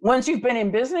 because once you've been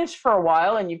in business for a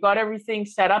while and you've got everything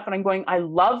set up, and I'm going, I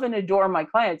love and adore my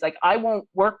clients. Like, I won't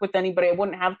work with anybody I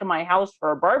wouldn't have to my house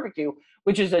for a barbecue,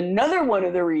 which is another one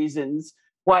of the reasons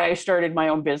why I started my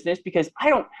own business, because I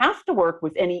don't have to work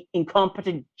with any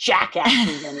incompetent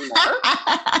jackasses anymore.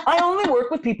 I only work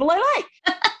with people I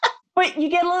like. But you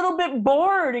get a little bit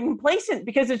bored and complacent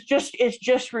because it's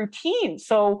just routine.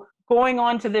 So going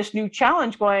on to this new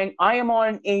challenge, I am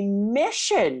on a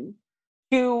mission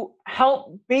to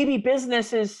help baby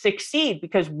businesses succeed,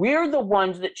 because we're the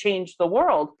ones that change the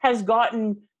world, has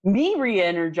gotten me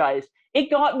re-energized. It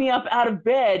got me up out of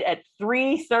bed at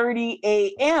 3:30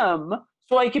 a.m.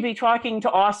 so I could be talking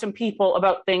to awesome people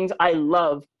about things I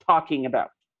love talking about.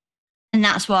 And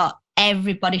that's what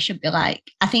everybody should be like.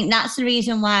 I think that's the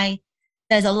reason why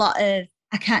there's a lot of,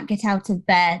 I can't get out of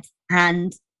bed,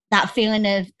 and that feeling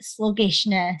of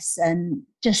sluggishness and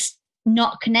just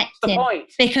not connecting. The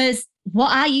point. Because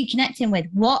what are you connecting with?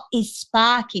 What is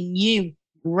sparking you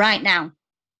right now?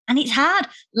 And it's hard.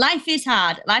 Life is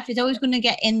hard. Life is always going to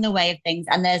get in the way of things,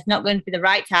 and there's not going to be the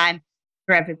right time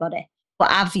for everybody. But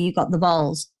have you got the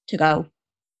balls to go,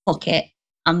 fuck it,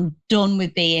 I'm done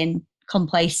with being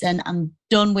complacent. I'm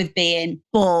done with being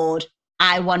bored.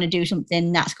 I want to do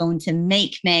something that's going to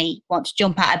make me want to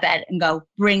jump out of bed and go,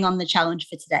 bring on the challenge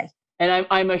for today. And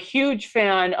I'm a huge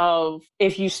fan of,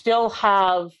 if you still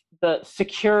have the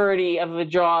security of a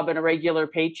job and a regular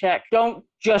paycheck, don't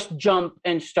just jump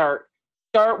and start.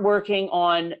 Start working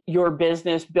on your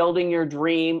business, building your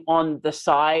dream on the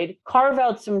side. Carve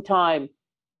out some time.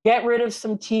 Get rid of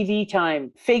some TV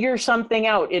time. Figure something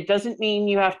out. It doesn't mean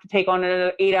you have to take on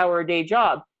an 8-hour-a-day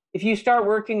job. If you start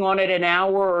working on it an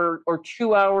hour or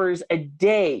 2 hours a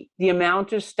day, the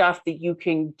amount of stuff that you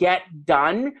can get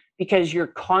done because you're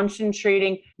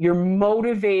concentrating, you're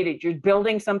motivated, you're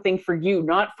building something for you,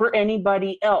 not for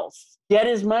anybody else. Get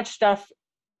as much stuff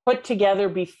put together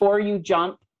before you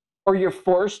jump, or you're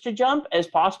forced to jump, as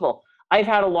possible. I've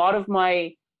had a lot of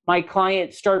my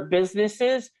clients start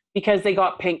businesses because they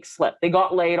got pink slip, they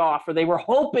got laid off, or they were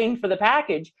hoping for the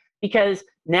package, because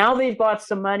now they've got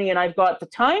some money and I've got the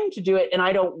time to do it, and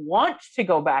I don't want to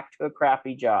go back to a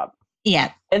crappy job.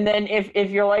 Yeah. And then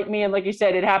if you're like me, and like you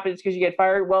said, it happens because you get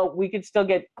fired, well, we could still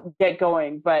get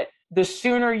going. But the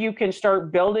sooner you can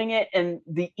start building it, and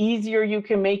the easier you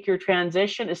can make your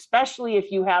transition, especially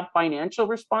if you have financial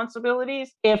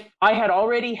responsibilities. If I had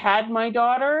already had my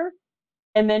daughter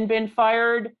and then been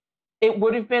fired, it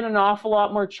would have been an awful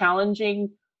lot more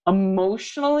challenging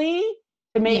emotionally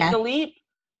to make the leap,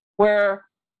 where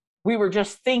we were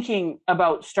just thinking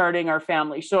about starting our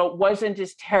family. So it wasn't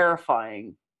as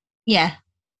terrifying. Yeah.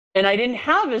 And I didn't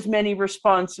have as many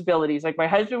responsibilities. Like, my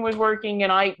husband was working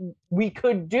and we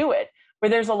could do it. Where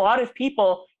there's a lot of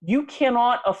people, you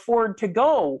cannot afford to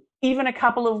go even a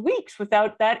couple of weeks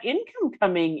without that income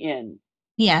coming in.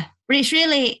 Yeah. But it's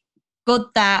really good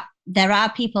that there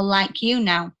are people like you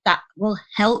now that will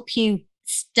help you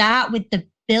start with the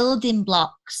building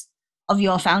blocks of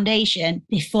your foundation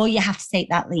before you have to take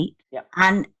that leap. Yeah.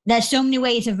 And there's so many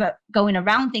ways of going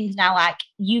around things now. Like,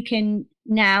 you can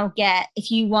now get, if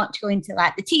you want to go into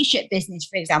like the t-shirt business,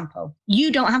 for example,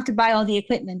 you don't have to buy all the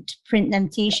equipment to print them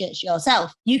t-shirts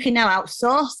yourself. You can now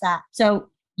outsource that. So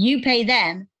you pay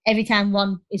them every time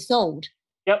one is sold.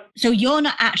 Yep. So you're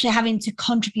not actually having to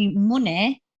contribute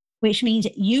money, which means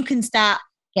you can start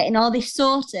getting all this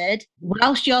sorted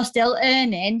whilst you're still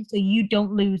earning, so you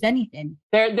don't lose anything.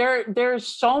 There's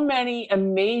so many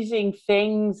amazing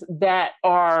things that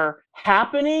are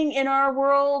happening in our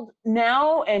world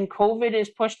now, and COVID has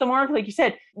pushed the mark. Like you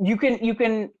said, you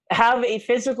can have a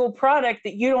physical product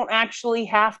that you don't actually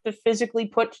have to physically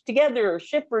put together or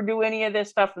ship or do any of this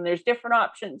stuff, and there's different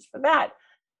options for that.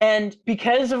 And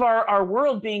because of our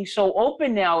world being so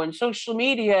open now, and social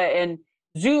media and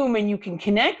Zoom, and you can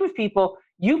connect with people,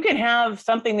 you can have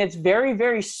something that's very,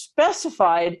 very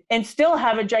specified and still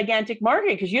have a gigantic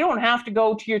market, because you don't have to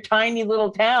go to your tiny little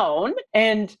town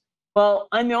and, well,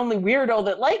 I'm the only weirdo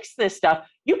that likes this stuff.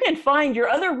 You can find your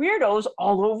other weirdos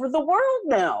all over the world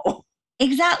now.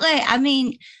 Exactly. I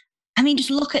mean, just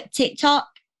look at TikTok.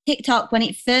 TikTok, when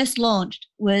it first launched,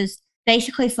 was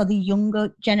basically for the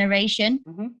younger generation.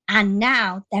 Mm-hmm. And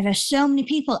now there are so many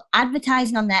people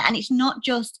advertising on there. And it's not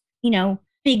just,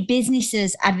 big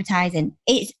businesses advertising.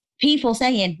 It's people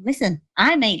saying, listen,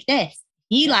 I make this.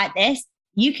 You like this,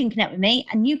 you can connect with me,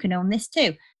 and you can own this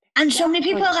too. And so many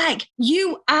people are like,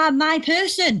 you are my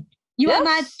person. You are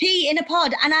my pea in a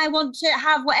pod, and I want to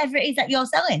have whatever it is that you're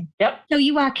selling. Yep. So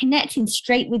you are connecting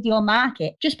straight with your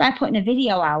market just by putting a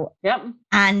video out. Yep.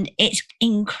 And it's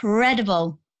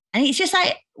incredible. And it's just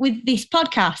like with this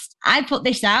podcast, I put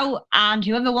this out, and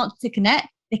whoever wants to connect,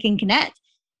 they can connect.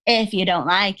 If you don't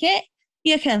like it,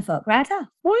 you can fuck right off.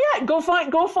 Well, yeah, go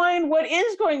find what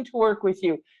is going to work with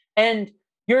you. And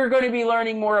you're going to be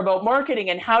learning more about marketing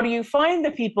and how do you find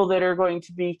the people that are going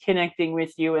to be connecting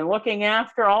with you and looking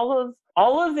after all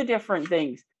of the different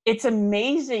things. It's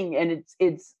amazing. And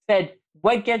it's said,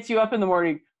 what gets you up in the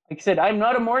morning? Like I said, I'm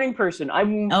not a morning person.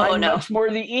 I'm much more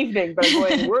the evening, but I'm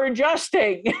going, we're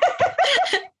adjusting.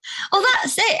 Well,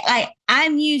 that's it. Like,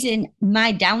 I'm using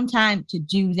my downtime to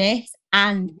do this.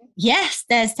 And yes,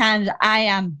 there's times I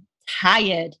am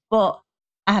tired, but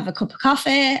I have a cup of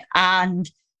coffee and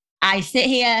I sit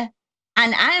here,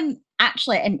 and I'm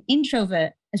actually an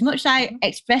introvert. As much as I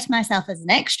express myself as an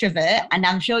extrovert, and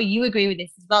I'm sure you agree with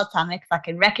this as well, Tammy, because I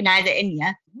can recognize it in you,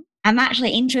 I'm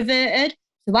actually introverted.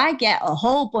 So I get a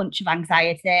whole bunch of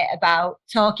anxiety about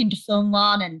talking to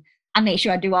someone, and I make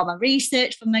sure I do all my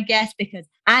research for my guests because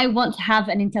I want to have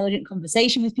an intelligent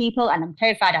conversation with people, and I'm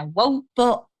terrified I won't.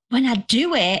 But when I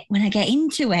do it, when I get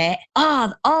into it,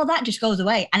 all that just goes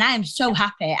away. And I am so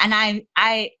happy. And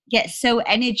I get so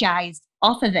energized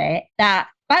off of it that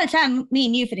by the time me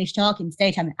and you finish talking,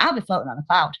 daytime, I'll be floating on a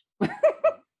cloud.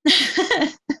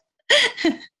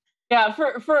 Yeah,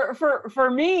 for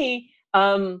me,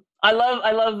 I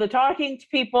love the talking to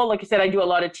people. Like I said, I do a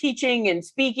lot of teaching and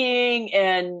speaking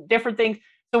and different things.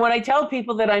 So when I tell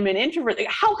people that I'm an introvert, like,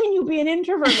 how can you be an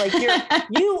introvert? Like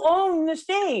you own the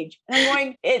stage. And I'm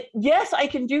going, yes, I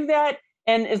can do that.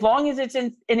 And as long as it's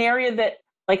in an area that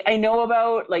like I know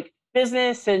about, like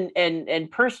business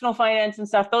and personal finance and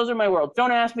stuff, those are my worlds.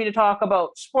 Don't ask me to talk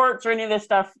about sports or any of this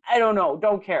stuff. I don't know.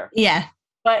 Don't care. Yeah.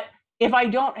 But if I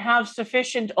don't have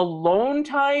sufficient alone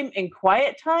time and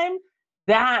quiet time,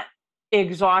 that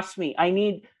exhausts me.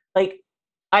 I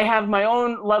have my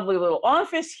own lovely little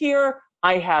office here.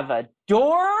 I have a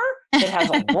door that has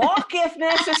a lock if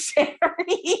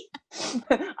necessary.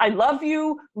 I love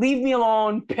you. Leave me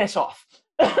alone. Piss off.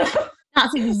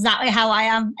 That's exactly how I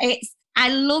am. I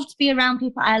love to be around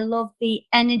people. I love the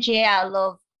energy. I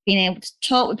love being able to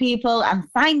talk with people and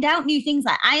find out new things.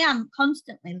 Like, I am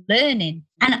constantly learning.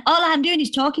 And all I'm doing is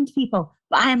talking to people.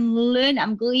 But I'm learning.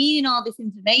 I'm gleaning all this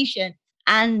information.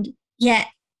 And yet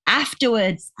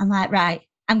afterwards, I'm like, right,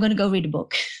 I'm going to go read a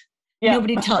book. Yeah.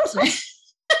 Nobody talks to me.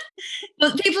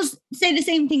 But people say the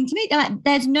same thing to me. They're like,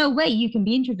 there's no way you can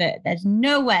be introverted. There's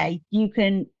no way you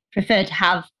can prefer to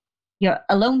have your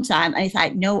alone time. And it's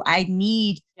like, no, I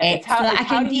need it.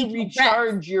 How do you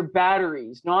recharge your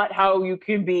batteries, not how you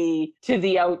can be to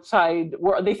the outside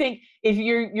world. They think if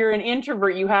you're an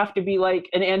introvert, you have to be like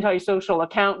an antisocial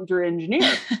accountant or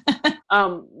engineer.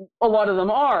 A lot of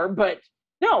them are, but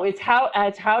no, it's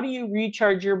how do you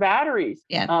recharge your batteries?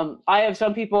 Yeah. I have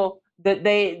some people that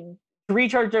to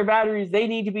recharge their batteries, they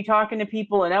need to be talking to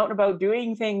people and out and about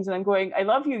doing things. And I'm going, I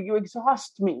love you. You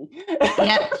exhaust me.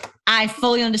 Yeah, I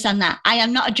fully understand that. I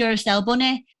am not a Duracell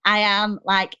bunny. I am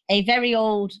like a very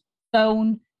old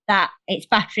phone that its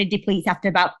battery depletes after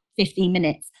about 15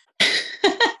 minutes.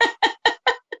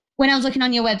 When I was looking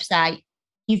on your website,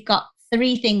 you've got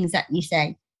 3 things that you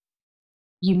say.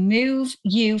 You move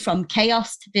you from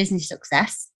chaos to business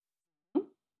success.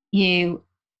 You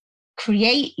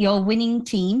create your winning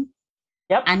team.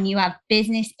 Yep. And you have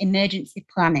business emergency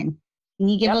planning. Can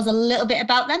you give us a little bit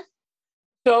about them?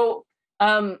 So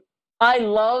I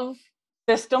love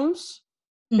systems.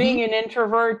 Mm-hmm. Being an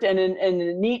introvert and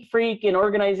a neat freak and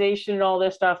organization and all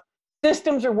this stuff,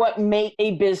 systems are what make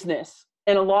a business.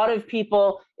 And a lot of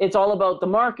people, it's all about the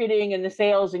marketing and the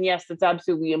sales. And yes, that's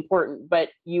absolutely important. But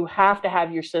you have to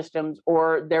have your systems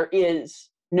or there is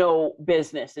no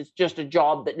business. It's just a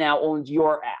job that now owns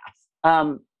your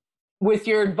ass. With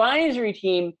your advisory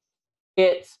team,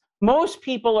 it's most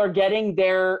people are getting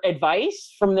their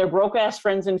advice from their broke-ass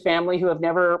friends and family who have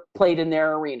never played in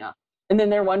their arena. And then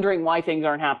they're wondering why things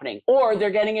aren't happening. Or they're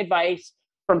getting advice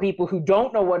from people who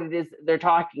don't know what it is they're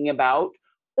talking about,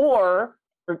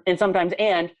 and sometimes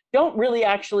don't really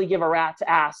actually give a rat's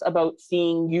ass about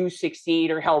seeing you succeed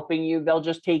or helping you. They'll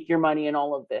just take your money and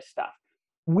all of this stuff.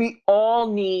 We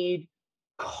all need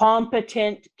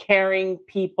competent, caring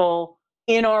people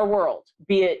in our world,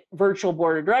 be it virtual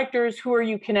board of directors. Who are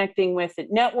you connecting with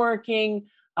at networking,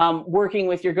 working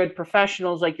with your good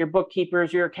professionals like your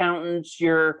bookkeepers, your accountants,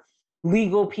 your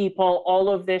legal people, all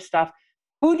of this stuff.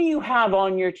 Who do you have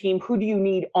on your team? Who do you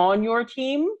need on your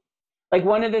team? Like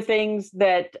one of the things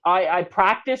that I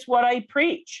practice what I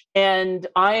preach, and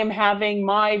I am having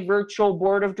my virtual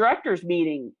board of directors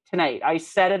meeting tonight. I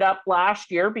set it up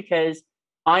last year because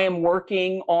I am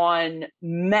working on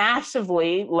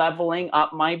massively leveling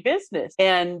up my business.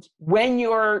 And when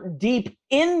you're deep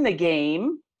in the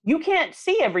game, you can't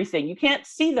see everything. You can't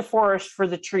see the forest for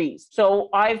the trees. So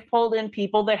I've pulled in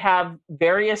people that have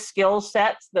various skill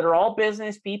sets that are all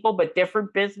business people, but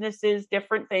different businesses,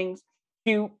 different things.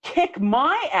 to kick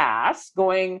my ass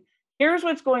going, here's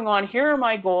what's going on. Here are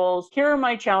my goals. Here are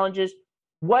my challenges.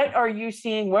 What are you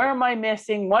seeing? Where am I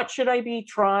missing? What should I be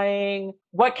trying?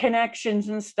 What connections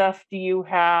and stuff do you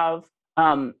have?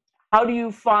 How do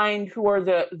you find who are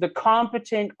the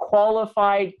competent,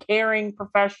 qualified, caring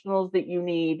professionals that you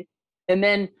need? And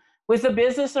then with the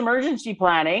business emergency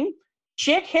planning,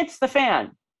 shit hits the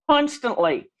fan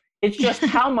constantly. It's just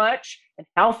how much and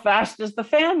how fast is the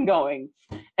fan going?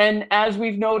 And as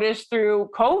we've noticed through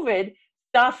COVID,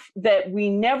 stuff that we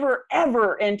never,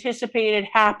 ever anticipated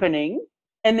happening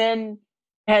and then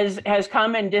has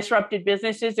come and disrupted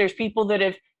businesses. There's people that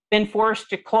have been forced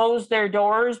to close their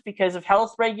doors because of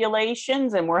health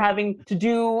regulations, and we're having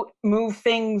to move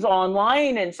things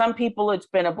online. And some people it's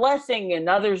been a blessing, and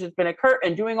others it's been a curse,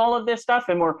 and doing all of this stuff.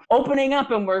 And we're opening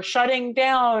up and we're shutting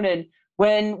down. And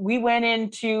when we went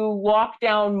into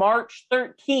lockdown March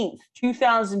 13th,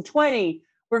 2020,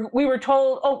 we were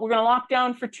told, oh, we're going to lock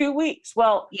down for 2 weeks.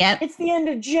 Well, It's the end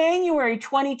of January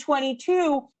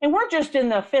 2022, and we're just in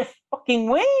the fifth fucking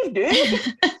wave,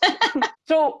 dude.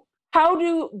 So how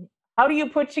do you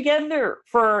put together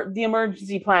for the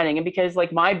emergency planning? And because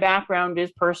like my background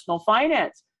is personal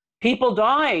finance, people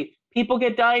die, people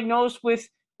get diagnosed with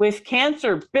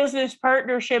cancer, business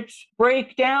partnerships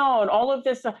break down, all of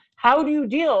this. How do you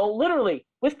deal literally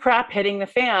with crap hitting the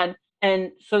fan,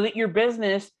 and so that your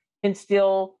business can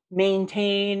still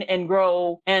maintain and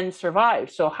grow and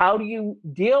survive? So how do you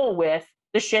deal with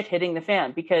the shit hitting the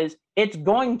fan? Because it's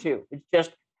going to. It's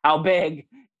just how big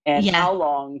and how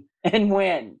long and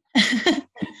when.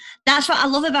 That's what I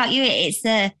love about you. It's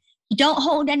you don't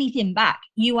hold anything back.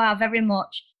 You are very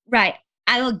much, right,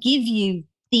 I will give you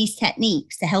these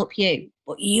techniques to help you,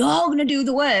 but you're going to do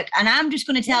the work. And I'm just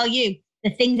going to tell you the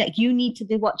things that you need to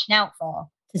be watching out for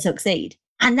to succeed.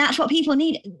 And that's what people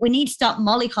need. We need to stop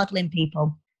mollycoddling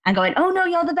people and going, oh no,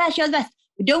 you're the best, you're the best.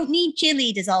 We don't need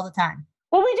cheerleaders all the time.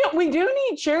 Well, we do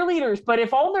need cheerleaders, but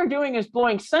if all they're doing is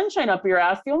blowing sunshine up your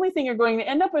ass, the only thing you're going to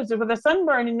end up is with a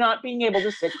sunburn and not being able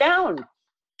to sit down.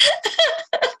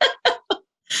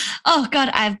 Oh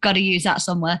God, I've got to use that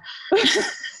somewhere.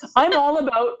 I'm all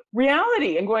about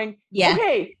reality and going,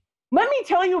 okay, let me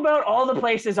tell you about all the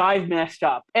places I've messed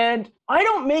up. And I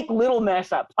don't make little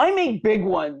mess ups. I make big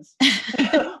ones.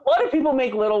 A lot of people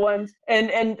make little ones,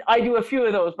 and I do a few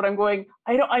of those, but I'm going,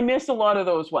 I miss a lot of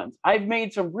those ones. I've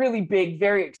made some really big,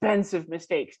 very expensive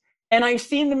mistakes. And I've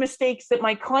seen the mistakes that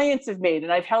my clients have made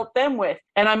and I've helped them with.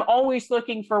 And I'm always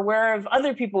looking for where have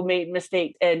other people made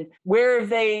mistakes and where have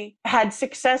they had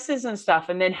successes and stuff.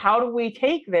 And then how do we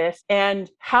take this and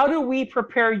how do we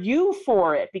prepare you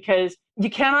for it? Because you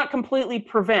cannot completely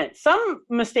prevent. Some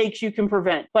mistakes you can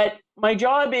prevent, but my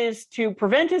job is to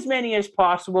prevent as many as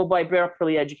possible by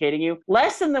properly educating you,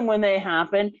 lessen them when they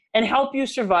happen, and help you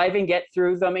survive and get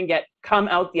through them and come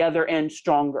out the other end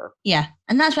stronger. Yeah,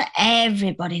 and that's what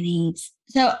everybody needs.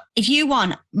 So if you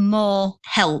want more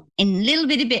help in little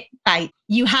bit bite,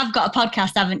 you have got a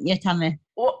podcast, haven't you, Tammy?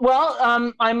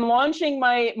 Well, I'm launching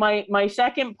my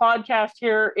second podcast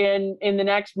here in the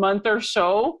next month or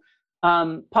so.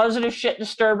 Positive Shit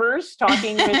Disturbers,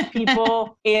 talking with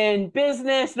people in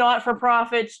business,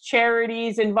 not-for-profits,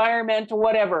 charities, environmental,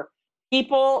 whatever.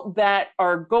 People that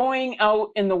are going out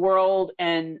in the world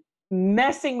and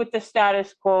messing with the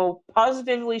status quo,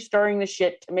 positively stirring the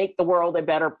shit to make the world a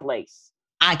better place.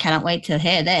 I cannot wait to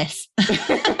hear this.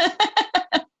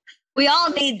 We all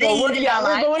need these. So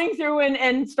we're going through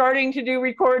and starting to do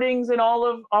recordings and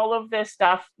all of this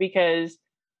stuff because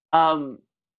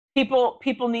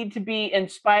people need to be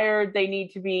inspired. They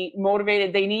need to be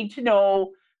motivated. They need to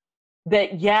know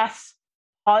that, yes,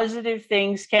 positive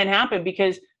things can happen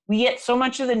because we get so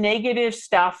much of the negative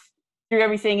stuff through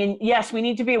everything. And yes, we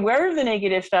need to be aware of the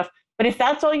negative stuff. But if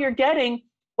that's all you're getting,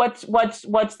 what's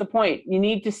the point? You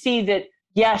need to see that,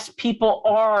 yes, people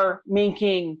are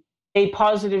making a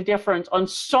positive difference on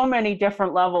so many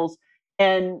different levels.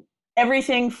 And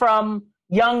everything from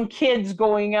young kids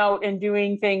going out and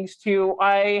doing things to,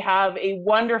 I have a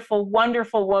wonderful,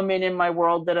 wonderful woman in my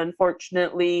world that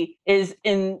unfortunately is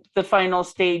in the final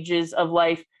stages of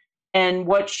life. And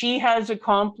what she has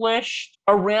accomplished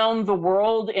around the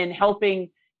world in helping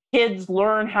kids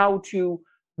learn how to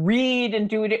read and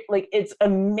do it, like, it's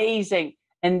amazing.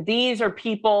 And these are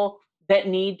people that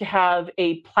need to have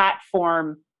a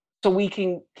platform so we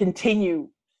can continue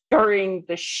stirring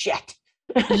the shit.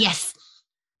 Yes.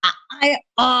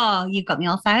 You've got me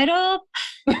all fired up.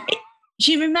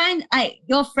 She reminds,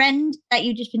 your friend that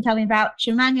you've just been telling me about,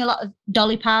 she reminds me a lot of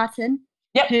Dolly Parton,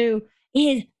 who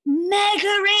is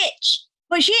mega rich,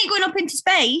 but she ain't going up into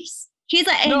space. She's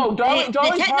like, no, Dolly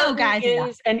techno Parton guys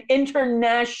is an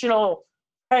international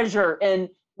treasure and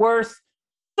worth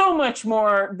so much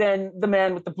more than the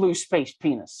man with the blue space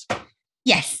penis.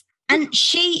 Yes. And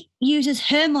she uses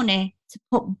her money to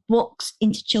put books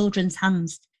into children's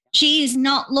hands. She is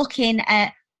not looking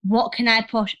at what can I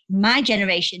push my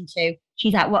generation to.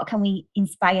 She's like, what can we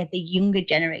inspire the younger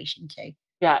generation to?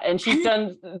 Yeah, and she's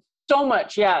done so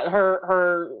much. Yeah,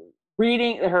 her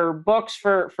reading, her books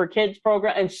for kids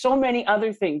program, and so many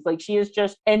other things. Like, she is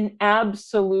just an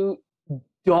absolute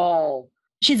doll.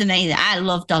 She's amazing. I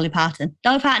love Dolly Parton.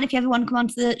 Dolly Parton, if you ever want to come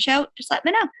onto the show, just let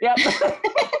me know. Yep.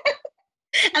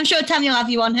 I'm sure Tammy will have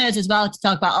you on hers as well to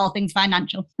talk about all things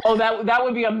financial. Oh, that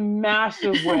would be a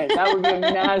massive win. That would be a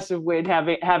massive win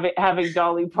having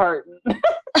Dolly Parton.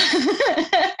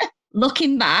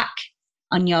 Looking back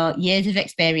on your years of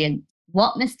experience,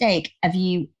 what mistake have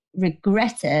you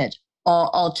regretted or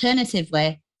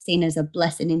alternatively seen as a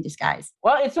blessing in disguise?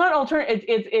 Well, it's not alternative.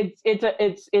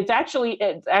 It's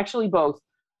actually both.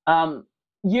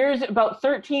 About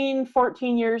 13,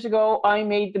 14 years ago, I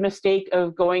made the mistake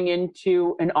of going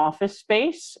into an office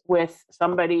space with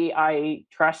somebody I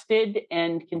trusted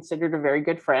and considered a very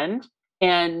good friend.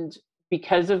 And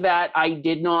because of that, I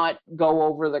did not go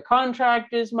over the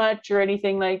contract as much or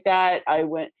anything like that.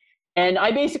 And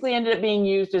I basically ended up being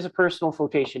used as a personal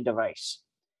flotation device.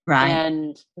 Right.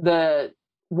 And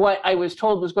what I was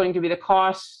told was going to be the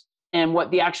costs and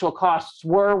what the actual costs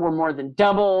were more than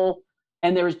double.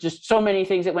 And there was just so many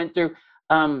things that went through,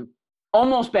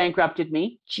 almost bankrupted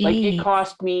me. Jeez. Like, it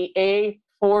cost me a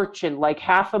fortune, like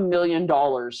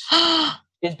 $500,000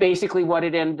 is basically what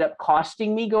it ended up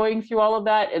costing me going through all of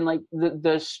that. And like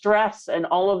the stress and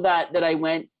all of that I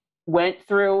went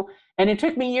through. And it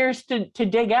took me years to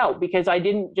dig out, because I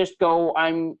didn't just go,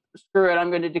 screw it,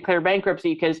 I'm going to declare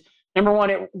bankruptcy, because number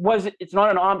one, it's not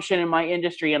an option in my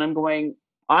industry. And I'm going,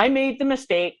 I made the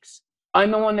mistakes. I'm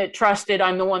the one that trusted.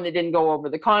 I'm the one that didn't go over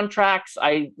the contracts.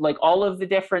 I like all of the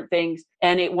different things.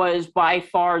 And it was by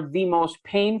far the most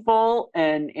painful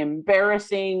and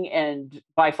embarrassing and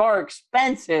by far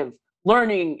expensive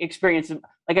learning experience.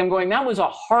 Like, I'm going, that was a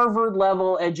Harvard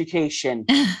level education.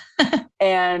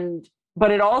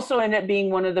 But it also ended up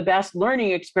being one of the best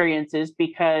learning experiences,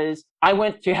 because I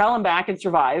went to hell and back and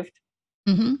survived.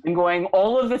 Mm-hmm. And going,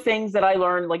 all of the things that I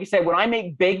learned, like I said, when I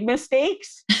make big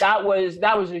mistakes, that was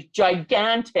a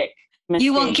gigantic mistake.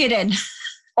 You weren't kidding.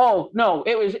 Oh no,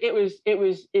 it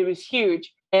was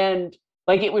huge. And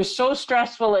like, it was so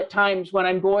stressful at times when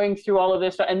I'm going through all of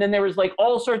this. And then there was like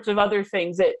all sorts of other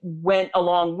things that went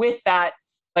along with that.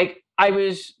 Like, I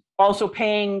was also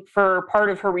paying for part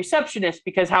of her receptionist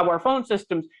because how our phone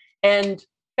systems, and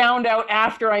found out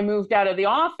after I moved out of the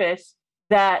office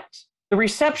that the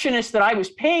receptionist that I was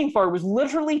paying for was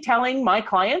literally telling my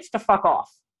clients to fuck off.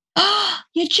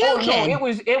 You're joking. Oh, no,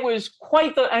 it was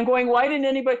quite I'm going, why didn't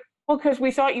anybody? Well, because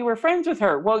we thought you were friends with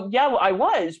her. Well, yeah, I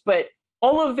was, but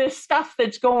all of this stuff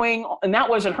that's going on, and that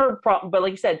wasn't her problem. But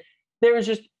like I said, it was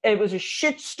a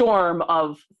shitstorm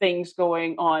of things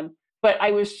going on. But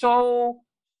I was so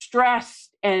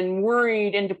stressed and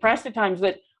worried and depressed at times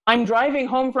that I'm driving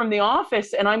home from the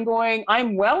office and I'm going,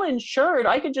 I'm well insured.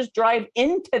 I could just drive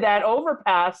into that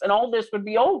overpass and all this would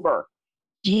be over.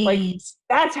 Jeez. Like,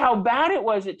 that's how bad it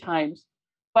was at times.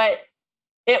 But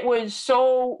it was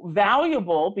so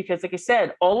valuable because, like I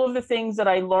said, all of the things that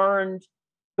I learned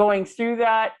going through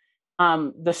that,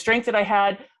 the strength that I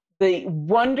had, the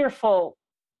wonderful,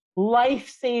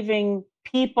 life-saving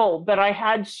people that I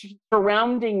had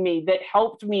surrounding me that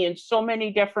helped me in so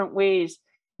many different ways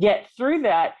get through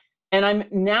that. And I'm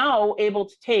now able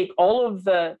to take all of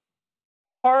the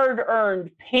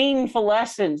hard-earned, painful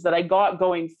lessons that I got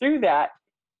going through that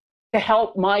to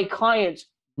help my clients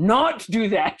not do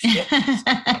that shit.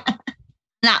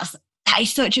 That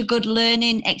is such a good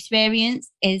learning experience,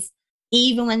 is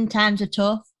even when times are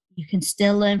tough, you can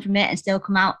still learn from it and still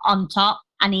come out on top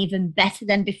and even better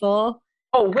than before.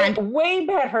 Oh, way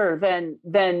better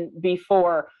than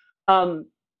before.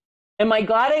 Am I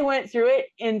glad I went through it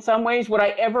in some ways? Would I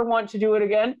ever want to do it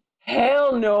again?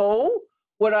 Hell no.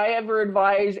 Would I ever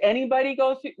advise anybody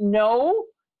go through? No.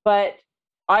 But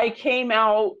I came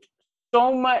out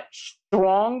so much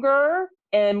stronger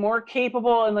and more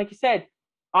capable. And like I said,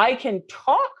 I can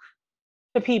talk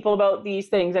to people about these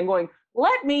things and going,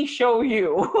 let me show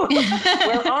you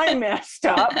where I messed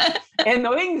up and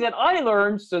the things that I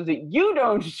learned so that you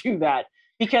don't do that.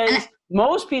 Because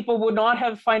most people would not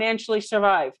have financially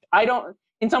survived.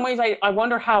 In some ways, I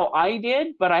wonder how I did,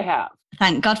 but I have.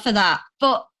 Thank God for that.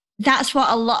 But that's what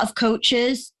a lot of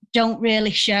coaches don't really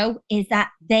show, is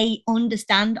that they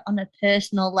understand on a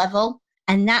personal level.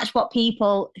 And that's what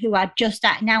people who are just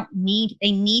starting out need.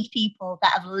 They need people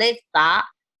that have lived that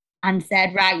and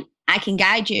said, right, I can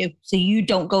guide you so you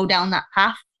don't go down that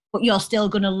path, but you're still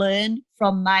going to learn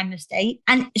from my mistake.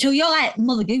 And so you're like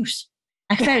Mother Goose,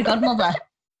 like a fairy godmother.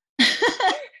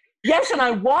 Yes, and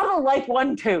I waddle like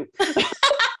one too. I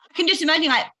can just imagine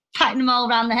like patting them all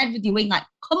around the head with your wing, like,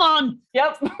 come on.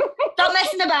 Yep. Stop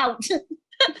messing about.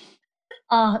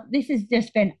 Oh, this has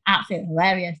just been absolutely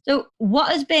hilarious. So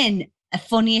what has been a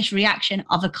funniest reaction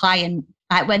of a client?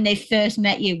 Like when they first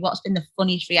met you, what's been the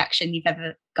funniest reaction you've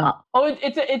ever got? Oh,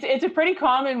 it's a pretty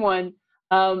common one.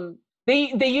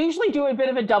 They usually do a bit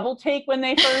of a double take when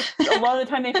they first, a lot of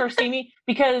the time they first see me,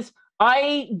 because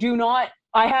I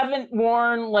haven't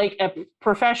worn like a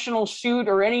professional suit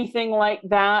or anything like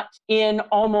that in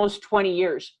almost 20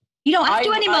 years. You don't have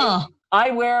to anymore.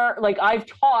 I wear, like, I've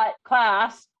taught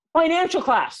class, financial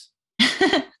class.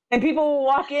 And people will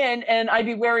walk in and I'd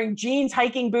be wearing jeans,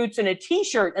 hiking boots, and a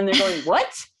t-shirt. And they're going,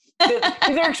 what? Because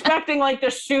they're expecting like the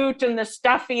suit and the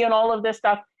stuffy and all of this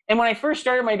stuff. And when I first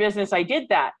started my business, I did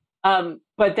that.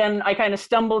 But then I kind of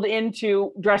stumbled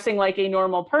into dressing like a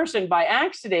normal person by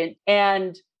accident.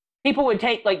 And people would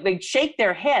they'd shake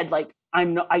their head like,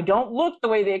 I don't look the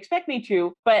way they expect me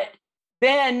to. But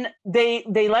then they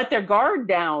let their guard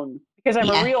down because I'm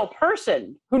a real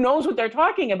person who knows what they're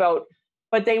talking about.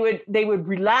 But they would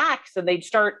relax and they'd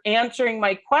start answering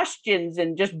my questions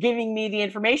and just giving me the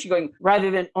information, going,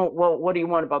 rather than, oh, well, what do you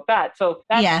want about that? So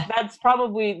that's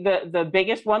probably the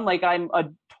biggest one. Like, I'm a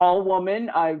tall woman.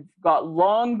 I've got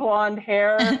long blonde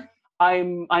hair.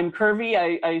 I'm curvy.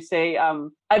 I say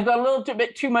I've got a little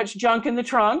bit too much junk in the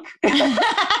trunk.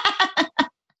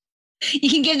 You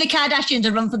can give the Kardashians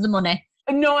a run for the money.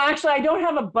 No, actually, I don't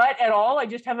have a butt at all. I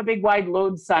just have a big wide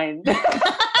load sign.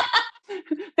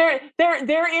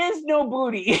 There is no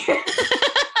booty.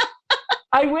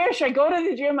 I wish. I go to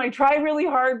the gym. I try really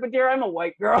hard, but dear, I'm a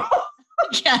white girl.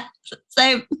 Yeah,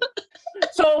 same.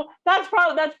 So that's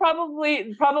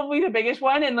probably the biggest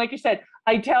one. And like you said,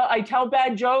 I tell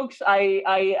bad jokes.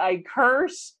 I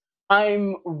curse.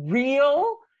 I'm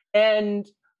real, and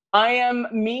I am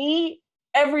me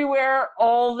everywhere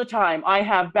all the time. I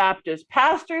have Baptist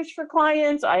pastors for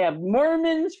clients. I have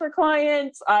Mormons for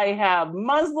clients. I have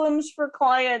Muslims for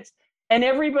clients, and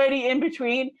everybody in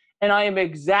between. And I am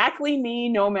exactly me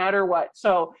no matter what.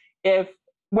 So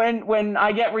when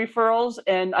I get referrals,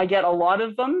 and I get a lot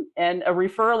of them, and a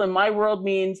referral in my world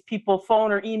means people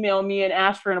phone or email me and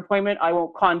ask for an appointment, I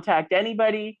won't contact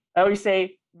anybody. I always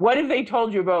say, what have they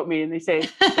told you about me? And they say,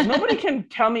 nobody can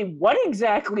tell me what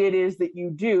exactly it is that you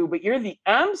do, but you're the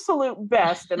absolute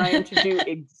best, and I am to do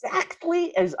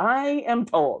exactly as I am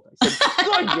told. I said,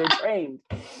 good, you're trained.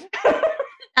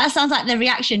 That sounds like the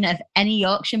reaction of any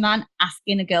Yorkshire man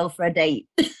asking a girl for a date.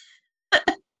 Because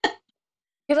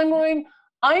I'm going,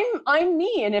 I'm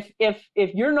me, and if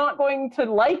you're not going to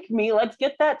like me, let's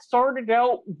get that sorted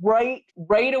out right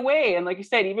away. And like I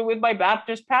said, even with my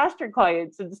Baptist pastor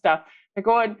clients and stuff, they're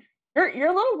going, you're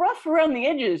a little rough around the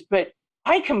edges, but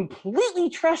I completely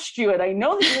trust you, and I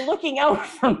know that you're looking out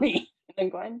for me. And I'm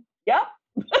going, yep.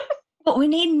 But we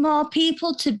need more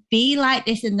people to be like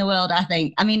this in the world, I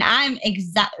think. I mean, I'm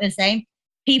exactly the same.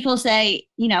 People say,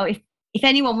 if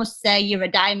anyone was to say you're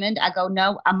a diamond, I go,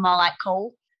 no, I'm more like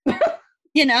coal.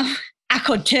 I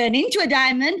could turn into a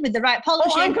diamond with the right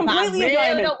polishing. I'm completely a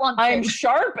diamond. Don't want to. I'm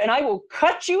sharp, and I will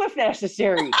cut you if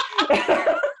necessary.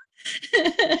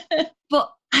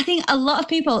 But I think a lot of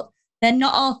people, they're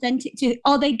not authentic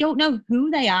or they don't know who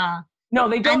they are. No,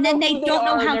 they don't. And then know they don't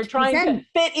know how they're to trying present. to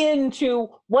fit into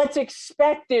what's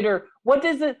expected, or what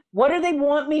do they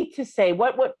want me to say?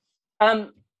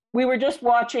 We were just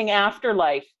watching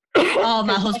Afterlife. Oh,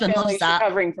 my husband loves that.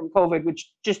 Recovering from COVID, which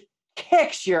just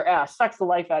kicks your ass, sucks the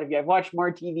life out of you. I've watched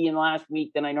more TV in the last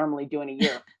week than I normally do in a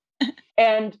year.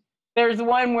 And there's the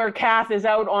one where Kath is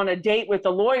out on a date with a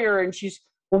lawyer, and she's,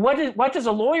 well, what does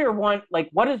a lawyer want? Like,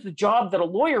 what is the job that a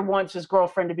lawyer wants his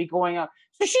girlfriend to be going on?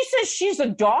 So she says she's a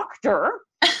doctor.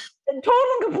 Total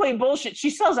and complete bullshit. She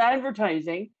sells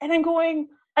advertising. And I'm going,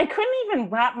 I couldn't even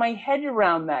wrap my head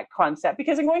around that concept,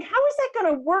 because I'm going, how is that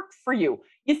going to work for you?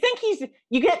 You think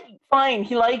you get fine,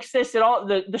 he likes this, and all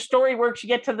the story works, you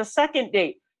get to the second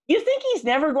date. You think he's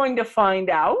never going to find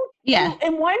out? Yeah.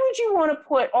 And why would you want to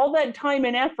put all that time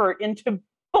and effort into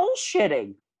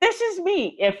bullshitting? This is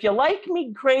me. If you like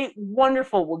me, great,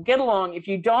 wonderful, we'll get along. If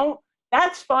you don't,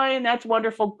 that's fine, that's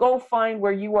wonderful. Go find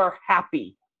where you are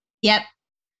happy. Yep.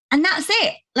 And that's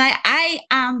it. Like, I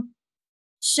am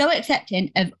so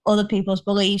accepting of other people's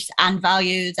beliefs and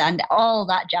values and all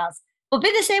that jazz. But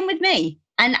be the same with me.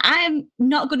 And I'm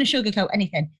not going to sugarcoat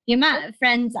anything. The amount of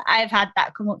friends that I've had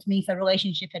that come up to me for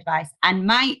relationship advice, and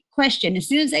my question, as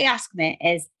soon as they ask me,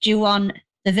 is, do you want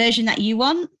the version that you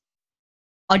want,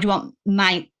 or do you want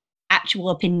my actual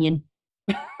opinion?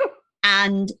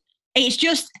 And it's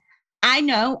just, I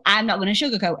know I'm not going to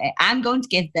sugarcoat it. I'm going to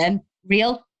give them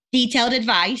real detailed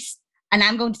advice, and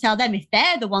I'm going to tell them if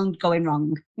they're the one going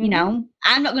wrong. You know,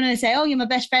 I'm not going to say, oh, you're my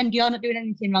best friend, you're not doing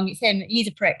anything wrong, it's him, he's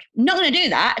a prick. I'm not going to do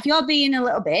that. If you're being a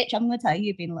little bitch, I'm going to tell you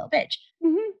you're being a little bitch.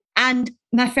 And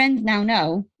my friends now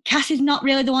know Cass is not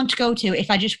really the one to go to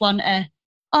if I just want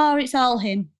it's all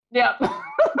him. Yeah.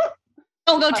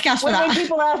 Don't go to Cass for that. When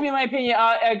people ask me my opinion,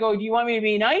 I go, do you want me to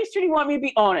be nice or do you want me to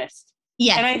be honest?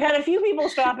 Yeah. And I've had a few people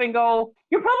stop and go,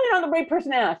 you're probably not the right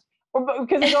person to ask.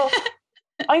 Because they go,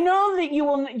 I know that you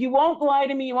won't lie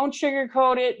to me, you won't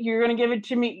sugarcoat it, you're going to give it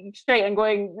to me straight. I'm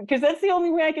going, because that's the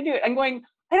only way I can do it. I'm going,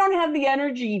 I don't have the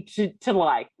energy to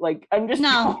lie. Like, I'm just...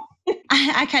 No,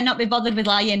 I cannot be bothered with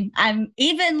lying.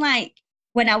 Even like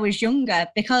when I was younger,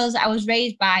 because I was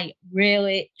raised by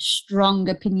really strong,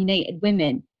 opinionated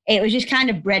women, it was just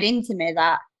kind of bred into me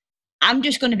that I'm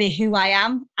just going to be who I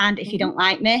am. And if you don't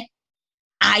like me,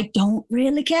 I don't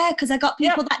really care, because I got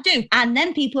people that do. And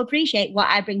then people appreciate what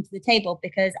I bring to the table,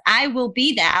 because I will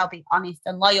be there. I'll be honest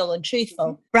and loyal and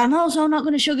truthful. But I'm also not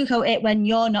going to sugarcoat it when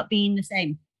you're not being the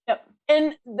same. Yep.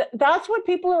 And that's what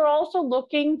people are also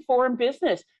looking for in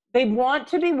business. They want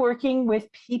to be working with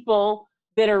people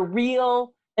that are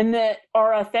real and that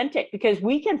are authentic, because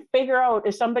we can figure out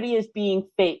if somebody is being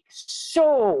fake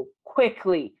so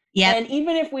quickly. Yeah. And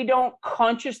even if we don't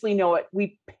consciously know it,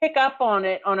 we pick up on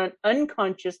it on an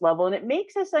unconscious level, and it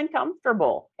makes us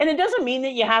uncomfortable. And it doesn't mean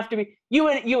that you have to be, you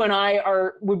and I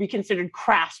would be considered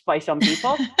crass by some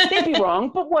people. They'd be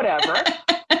wrong, but whatever.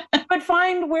 But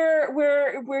find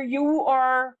where you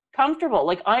are comfortable.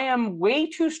 Like, I am way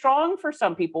too strong for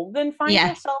some people. Then find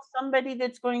yourself somebody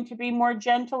that's going to be more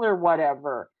gentle or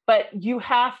whatever. But you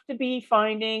have to be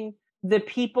finding the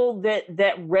people that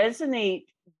resonate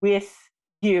with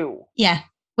you. Yeah,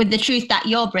 with the truth that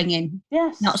you're bringing.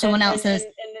 Yes. Not someone else's.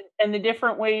 And the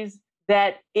different ways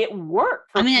that it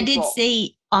worked for people. I did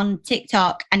see on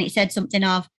TikTok, and it said something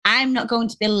of, I'm not going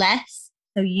to be less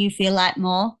so you feel like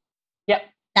more. Yep.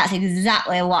 That's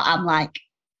exactly what I'm like.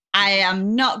 I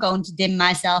am not going to dim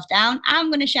myself down. I'm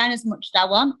going to shine as much as I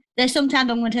want. There's sometimes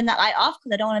I'm going to turn that light off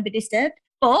because I don't want to be disturbed.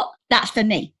 But that's for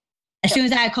me. As soon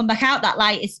as I come back out, that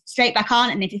light is straight back on.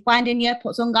 And if it's blinding you,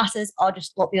 put sunglasses or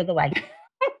just look the other way.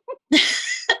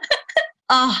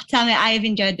 Oh, Tammy, I have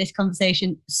enjoyed this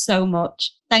conversation so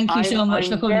much. Thank you so much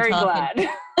for coming and talking.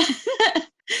 Glad.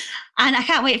 And I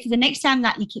can't wait for the next time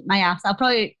that you kick my ass. I'll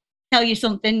probably tell you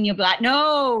something. You'll be like,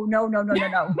 no.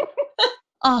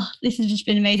 Oh, this has just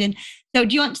been amazing. So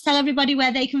do you want to tell everybody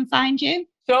where they can find you?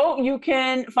 So you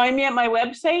can find me at my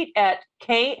website at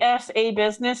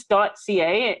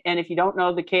ksabusiness.ca. And if you don't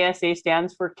know, the KSA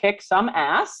stands for Kick Some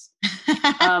Ass.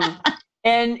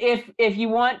 And if you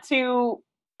want to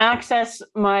access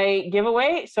my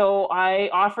giveaway, so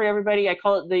I offer everybody, I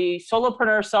call it the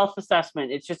Solopreneur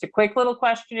Self-Assessment. It's just a quick little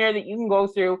questionnaire that you can go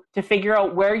through to figure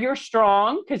out where you're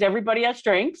strong, because everybody has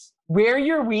strengths, where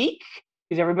you're weak,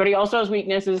 because everybody also has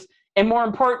weaknesses, and more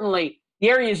importantly, the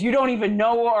areas you don't even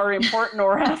know are important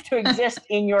or have to exist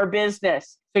in your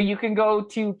business. So you can go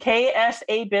to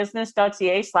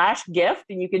ksabusiness.ca/gift,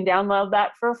 and you can download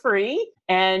that for free.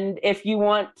 And if you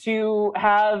want to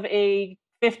have a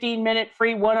 15-minute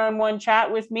free one-on-one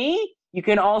chat with me, you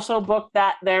can also book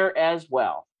that there as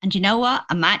well. And you know what?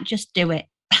 I might just do it.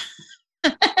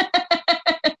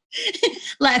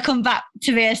 Let her come back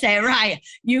to me and say, right,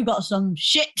 you got some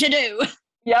shit to do.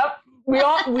 Yep. We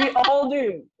all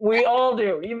do. We all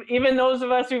do. Even those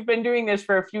of us who've been doing this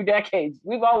for a few decades,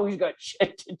 we've always got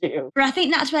shit to do. But I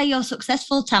think that's where you're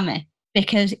successful, Tammy,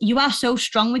 because you are so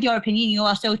strong with your opinion. You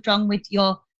are so strong with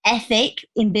your ethic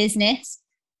in business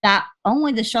that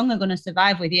only the strong are going to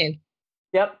survive with you.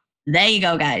 Yep. There you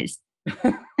go, guys.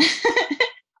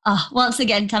 Once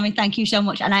again, Tammy, thank you so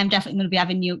much. And I'm definitely going to be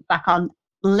having you back on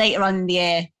later on in the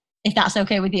year, if that's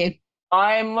okay with you.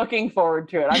 I'm looking forward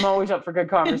to it. I'm always up for good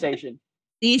conversation.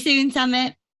 See you soon,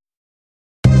 Tammy.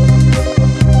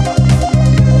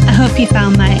 I hope you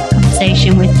found my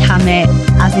conversation with Tammy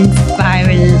as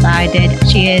inspiring as I did.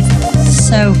 She is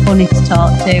so funny to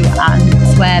talk to, and I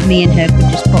swear me and her could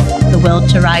just put the world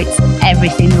to rights every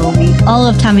single week. All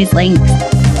of Tammy's links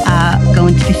are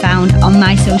going to be found on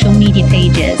my social media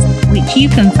pages, which you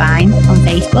can find on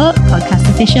Facebook, Podcast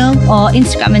Official, or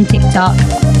Instagram and TikTok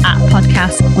at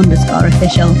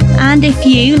podcast_official. And if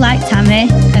you, like Tammy,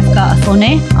 have got a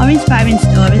funny or inspiring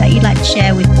story that you'd like to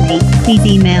share with me, please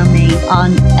email me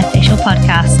on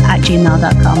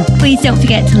officialpodcast@gmail.com. Please don't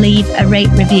forget to leave a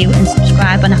rate, review and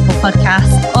subscribe on Apple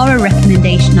Podcasts, or a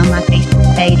recommendation on my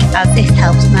Facebook page, as this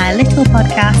helps my little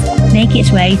podcast make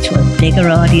its way to a bigger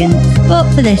audience.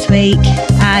 But for this week,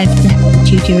 I've definitely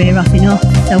chewed your ear off enough.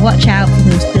 So watch out for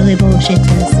those Billy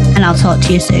bullshitters, and I'll talk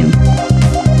to you soon.